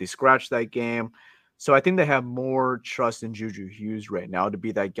Melifonwu a healthy scratch that game. So I think they have more trust in Juju Hughes right now to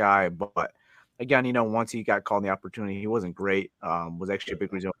be that guy. But again, once he got called the opportunity, he wasn't great. Was actually a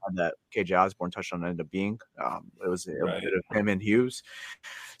big reason why that KJ Osborne touchdown ended up being. It was a bit of him and Hughes.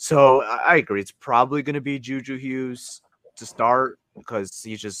 So I agree. It's probably going to be Juju Hughes to start because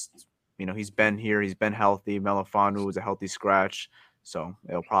he's just – he's been here. He's been healthy. Melifonwu was a healthy scratch. So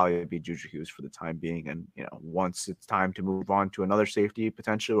it'll probably be Juju Hughes for the time being. And, once it's time to move on to another safety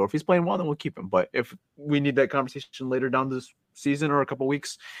potentially, or if he's playing well, then we'll keep him. But if we need that conversation later down this season or a couple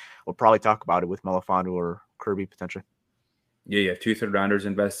weeks, we'll probably talk about it with Melifonwu or Kirby potentially. Yeah. 2 third-rounders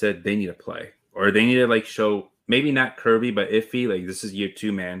invested. They need to play. Or they need to, show – maybe not Kirby, but Iffy. This is year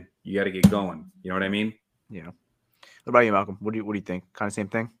 2, man. You got to get going. You know what I mean? Yeah. What about you, Malcolm? What do you think? Kind of same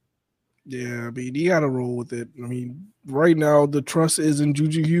thing? Yeah, you got to roll with it. Right now, the trust is in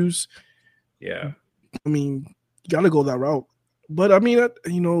Juju Hughes. Yeah. You got to go that route. But, you got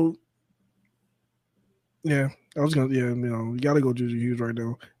to go Juju Hughes right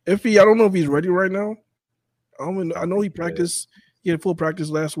now. I don't know if he's ready right now. I know he practiced. He had full practice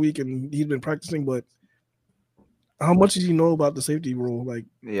last week, and he's been practicing, but how much does he know about the safety role? I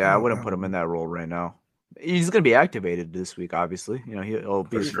wouldn't put him in that role right now. He's going to be activated this week, obviously. He'll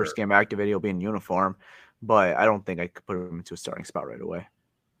be his first game activated. He'll be in uniform, but I don't think I could put him into a starting spot right away.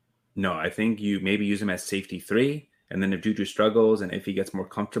 No, I think you maybe use him as safety 3, and then if Juju struggles and if he gets more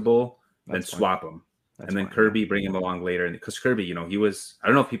comfortable, then swap him. And then Kirby, bring him along later. Because Kirby, he was – I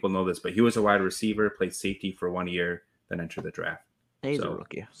don't know if people know this, but he was a wide receiver, played safety for 1 year, then entered the draft. He's a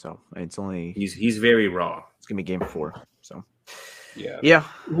rookie, so it's only – He's very raw. It's going to be game 4, so – Yeah.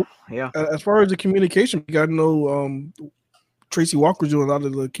 As far as the communication, you got to know Tracy Walker's doing a lot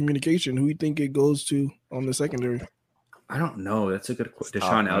of the communication. Who do you think it goes to on the secondary? I don't know. That's a good question.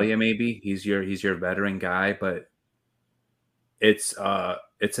 Deshaun Elliott, maybe he's your veteran guy, but it's a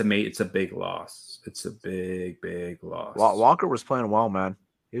big loss. It's a big loss. Walker was playing well, man.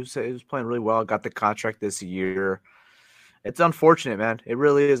 He was playing really well. Got the contract this year. It's unfortunate, man. It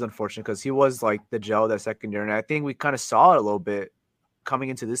really is unfortunate because he was like the gel of that second year, and I think we kind of saw it a little bit coming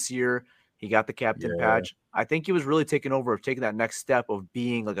into this year. He got the captain patch. I think he was really taking that next step of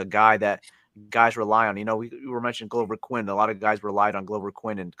being like a guy that guys rely on. We were mentioning Glover Quinn. A lot of guys relied on Glover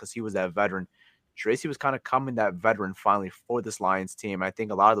Quinn, and because he was that veteran. Tracy was kind of coming that veteran finally for this Lions team. I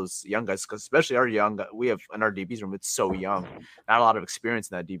think a lot of those young guys, because especially our young, we have in our DBs room, it's so young, not a lot of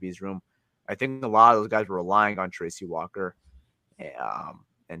experience in that DBs room. I think a lot of those guys were relying on Tracy Walker,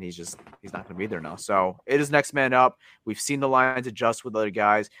 and he's not going to be there now. So it is next man up. We've seen the Lions adjust with other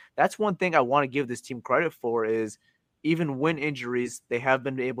guys. That's one thing I want to give this team credit for is even when injuries, they have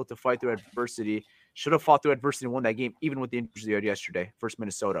been able to fight through adversity. Should have fought through adversity and won that game, even with the injuries they had yesterday versus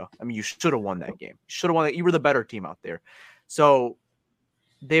Minnesota. You should have won that game. You should have won that. You were the better team out there. So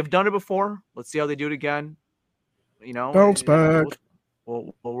they've done it before. Let's see how they do it again. Bounce back.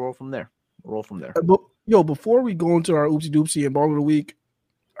 We'll roll from there. But, before we go into our oopsie doopsie and ball of the week,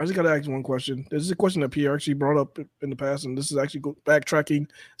 I just got to ask one question. This is a question that Pierre actually brought up in the past, and this is actually backtracking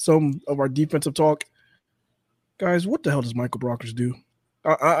some of our defensive talk. Guys, what the hell does Michael Brockers do?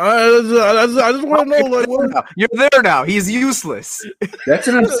 I just want to know, like, what? You're there now. He's useless. That's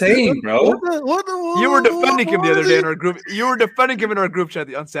what I'm saying, bro. You were defending him the other day in our group. You were defending him in our group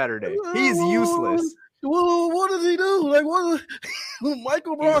chat on Saturday. He's useless. What does he do? Like, what?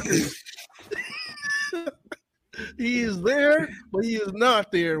 Michael Brockers. He is there, but he is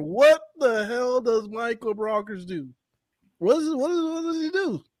not there. What the hell does Michael Brockers do? What does he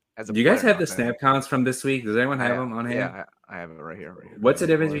do? Do you guys have the snap counts from this week? Does anyone have them on hand? Yeah, I have it right here. What's the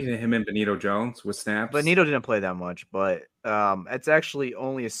difference between him and Benito Jones with snaps? Benito didn't play that much, but it's actually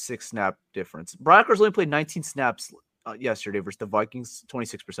only a 6-snap difference. Brockers only played 19 snaps yesterday versus the Vikings,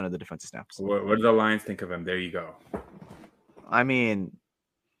 26% of the defensive snaps. What do the Lions think of him? There you go. I mean,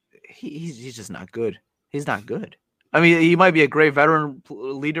 he's just not good. He's not good. I mean, he might be a great veteran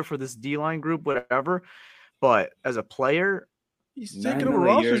leader for this D-line group, whatever, but as a player, he's taking up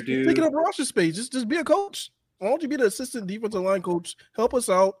roster space. Just be a coach. Why don't you be the assistant defensive line coach? Help us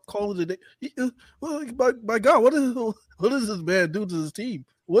out. Call it a day. By God, what does this man do to his team?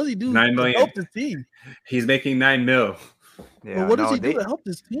 What does he do to help his team? He's making $9 million. Yeah, well, what does he do to help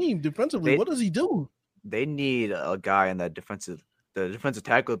this team defensively? What does he do? They need a guy in that defensive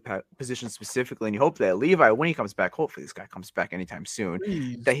tackle position specifically, and you hope that Levi, when he comes back, hopefully this guy comes back anytime soon,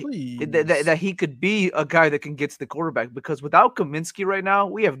 that he could be a guy that can get to the quarterback, because without Kaminsky right now,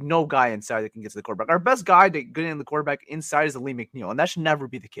 we have no guy inside that can get to the quarterback. Our best guy to get in the quarterback inside is Lee McNeil, and that should never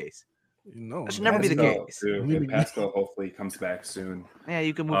be the case. No, that should never be the case. Too. Pascal hopefully comes back soon. Yeah,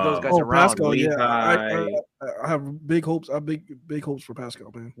 you can move those guys around. Pascal, I have big hopes. I have big hopes for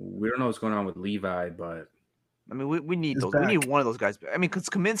Pascal, man. We don't know what's going on with Levi, but I mean, we need those. We need one of those guys. I mean, because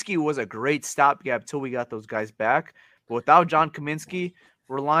Kaminsky was a great stopgap till we got those guys back. But without John Kaminsky,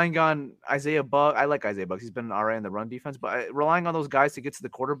 relying on Isaiah Buck, I like Isaiah Buck. He's been all right in the run defense, but relying on those guys to get to the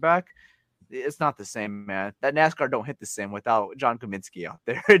quarterback, it's not the same, man. That NASCAR don't hit the same without John Kaminsky out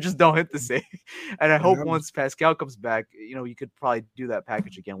there. It just don't hit the same. And I hope once Pascal comes back, you could probably do that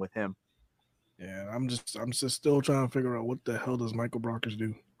package again with him. Yeah, I'm just still trying to figure out what the hell does Michael Brockers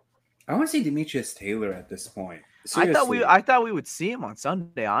do. I want to see Demetrius Taylor at this point. Seriously. I thought we would see him on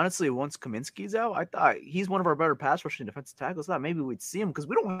Sunday. Honestly, once Kaminsky's out, I thought he's one of our better pass rushing defensive tackles. I thought maybe we'd see him because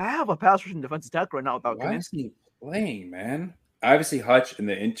we don't have a pass rushing defensive tackle right now without Kaminsky. Why is he playing, man? Obviously, Hutch in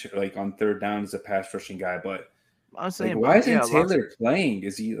the on third down is a pass rushing guy, but I'm saying, why isn't Taylor playing?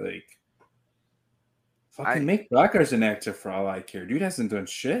 Is he fucking make Brockers inactive for all I care? Dude hasn't done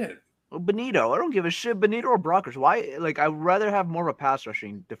shit. Well, Benito, I don't give a shit. Benito or Brockers. Why? I'd rather have more of a pass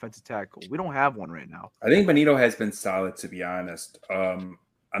rushing defensive tackle. We don't have one right now. I think Benito has been solid, to be honest. I'm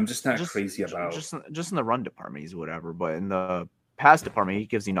just not crazy about just in the run department, he's whatever. But in the pass department, he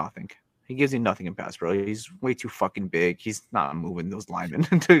gives you nothing. He gives you nothing in pass, bro. He's way too fucking big. He's not moving those linemen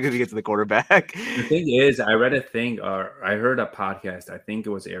to get to the quarterback. The thing is, I read a thing, or I heard a podcast. I think it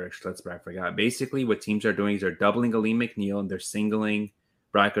was Eric Schlitzberg. I forgot. Basically, what teams are doing is they're doubling Lee McNeil and they're singling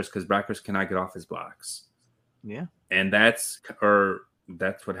Brockers because Brockers cannot get off his blocks. Yeah, and that's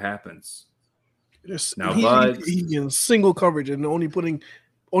what happens. Now, he's in single coverage and only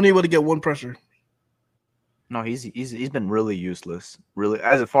able to get one pressure. No, he's been really useless. Really,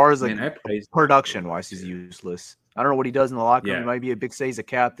 as far as production wise, he's useless. I don't know what he does in the locker room. He might be a big say. He's a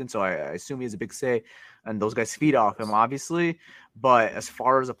captain, so I assume he has a big say, and those guys feed off him, obviously. But as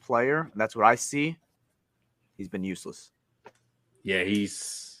far as a player, that's what I see. He's been useless. Yeah,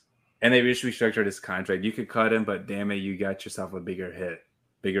 and they just restructured his contract. You could cut him, but damn it, you got yourself a bigger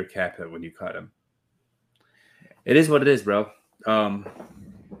cap hit when you cut him. It is what it is, bro. I don't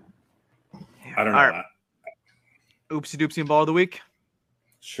know. Right. Oopsie doopsie and ball of the week.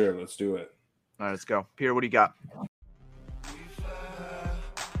 Sure, let's do it. All right, let's go. Peter, what do you got?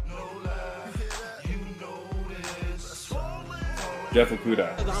 Jeff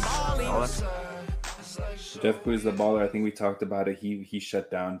Okudah. Jeff Okudah is the baller. I think we talked about it. He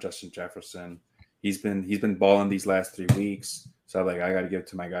shut down Justin Jefferson. He's been balling these last 3 weeks. So I got to give it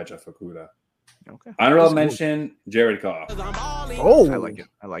to my guy Jeff Okudah. Okay. Honorable mention, Jared Goff. Oh,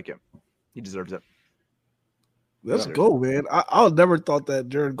 I like it. He deserves it. Let's go, man. I never thought that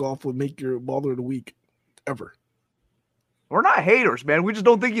Jared Goff would make your baller of the week ever. We're not haters, man. We just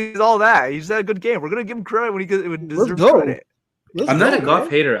don't think he's all that. He's had a good game. We're gonna give him credit when he deserves credit. I'm not a Goff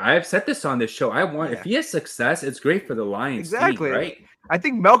hater. I've said this on this show. If he has success, it's great for the Lions. Exactly. Team, right? I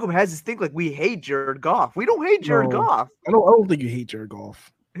think Malcolm has this thing like we hate Jared Goff. We don't hate Jared Goff. I don't think you hate Jared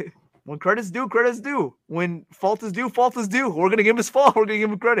Goff. When credit's due, credit's due. When fault is due, fault is due. We're gonna give him his fault. We're gonna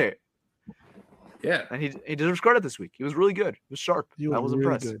give him credit. Yeah, and he deserves credit this week. He was really good. He was sharp. I was really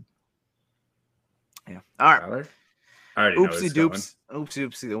impressed. Good. Yeah. All right. Oopsie doops.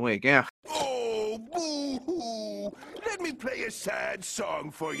 Oopsie the week. Yeah. Oh, boo-hoo. Let me play a sad song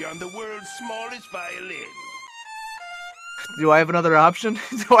for you on the world's smallest violin. Do I have another option?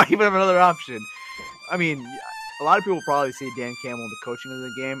 Do I even have another option? I mean, a lot of people probably say Dan Campbell in the coaching of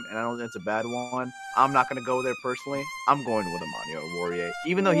the game, and I don't think it's a bad one. I'm not going to go there personally. I'm going with Amani Oruwariye.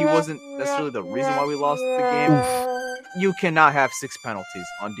 Even though he wasn't necessarily the reason why we lost the game, you cannot have 6 penalties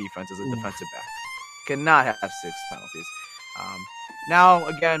on defense as a defensive back. Cannot have 6 penalties. Now,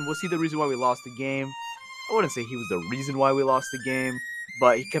 again, was he the reason why we lost the game? I wouldn't say he was the reason why we lost the game,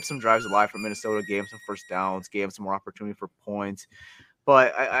 but he kept some drives alive for Minnesota, gave him some first downs, gave him some more opportunity for points.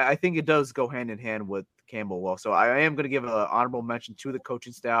 But I think it does go hand in hand with Campbell well. So I am going to give an honorable mention to the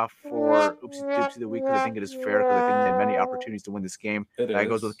coaching staff for Oopsie Doopsie of the Week, because I think it is fair, because I think they had many opportunities to win this game. That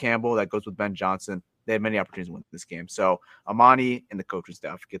goes with Campbell. That goes with Ben Johnson. They had many opportunities to win this game. So Amani and the coaching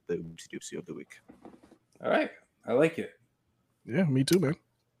staff get the Oopsie Doopsie of the Week. All right. I like it. Yeah, me too, man.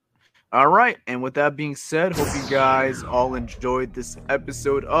 All right. And with that being said, hope you guys all enjoyed this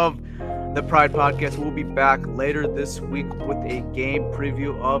episode of the Pride Podcast. We'll be back later this week with a game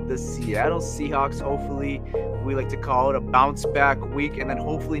preview of the Seattle Seahawks. Hopefully, we like to call it a bounce back week. And then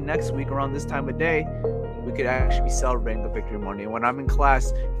hopefully next week around this time of day, we could actually be celebrating the victory Monday. When I'm in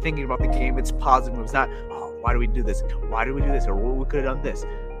class thinking about the game, it's positive. It's not, oh, why do we do this? Why do we do this? Or we could have done this.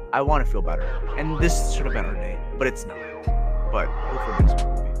 I want to feel better. And this should have been our day, but it's not. But hopefully next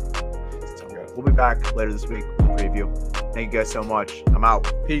week will be. So we'll be back later this week with a preview. Thank you guys so much. I'm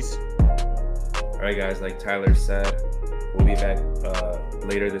out. Peace. All right, guys. Like Tyler said, we'll be back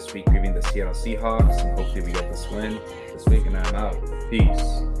later this week previewing the Seattle Seahawks, and hopefully we get this win this week. And I'm out. Peace.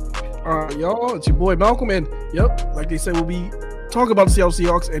 All right, y'all. It's your boy Malcolm, and like they said, we'll be talking about the Seattle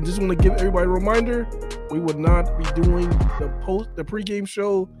Seahawks. And just want to give everybody a reminder: we would not be doing the pregame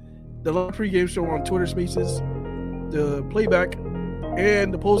show, the live pregame show on Twitter Spaces, the playback,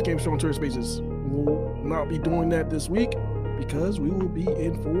 and the postgame show on Twitter Spaces. We'll not be doing that this week because we will be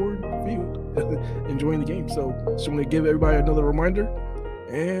in Ford Field enjoying the game. So just want to give everybody another reminder.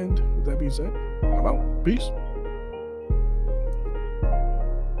 And with that being said, I'm out. Peace.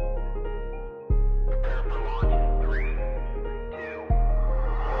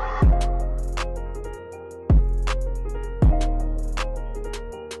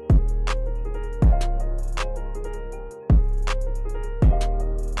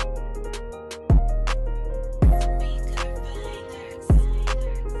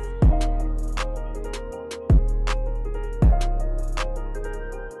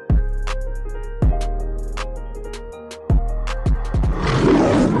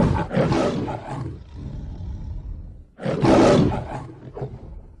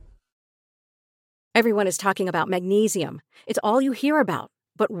 Everyone is talking about magnesium. It's all you hear about.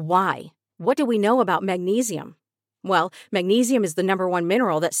 But why? What do we know about magnesium? Well, magnesium is the #1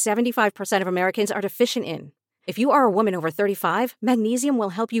 mineral that 75% of Americans are deficient in. If you are a woman over 35, magnesium will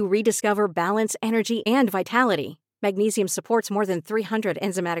help you rediscover balance, energy, and vitality. Magnesium supports more than 300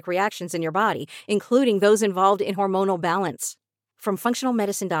 enzymatic reactions in your body, including those involved in hormonal balance. From functional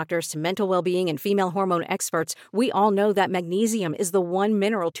medicine doctors to mental well-being and female hormone experts, we all know that magnesium is the one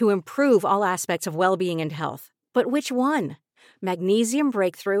mineral to improve all aspects of well-being and health. But which one? Magnesium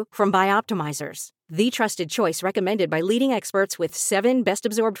Breakthrough from Bioptimizers, the trusted choice recommended by leading experts with 7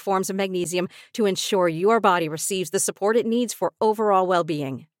 best-absorbed forms of magnesium to ensure your body receives the support it needs for overall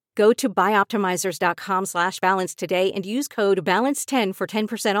well-being. Go to bioptimizers.com/balance today and use code BALANCE10 for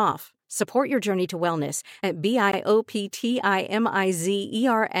 10% off. Support your journey to wellness at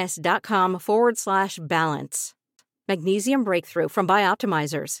bioptimizers.com/balance. Magnesium Breakthrough from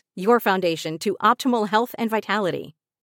Bioptimizers, your foundation to optimal health and vitality.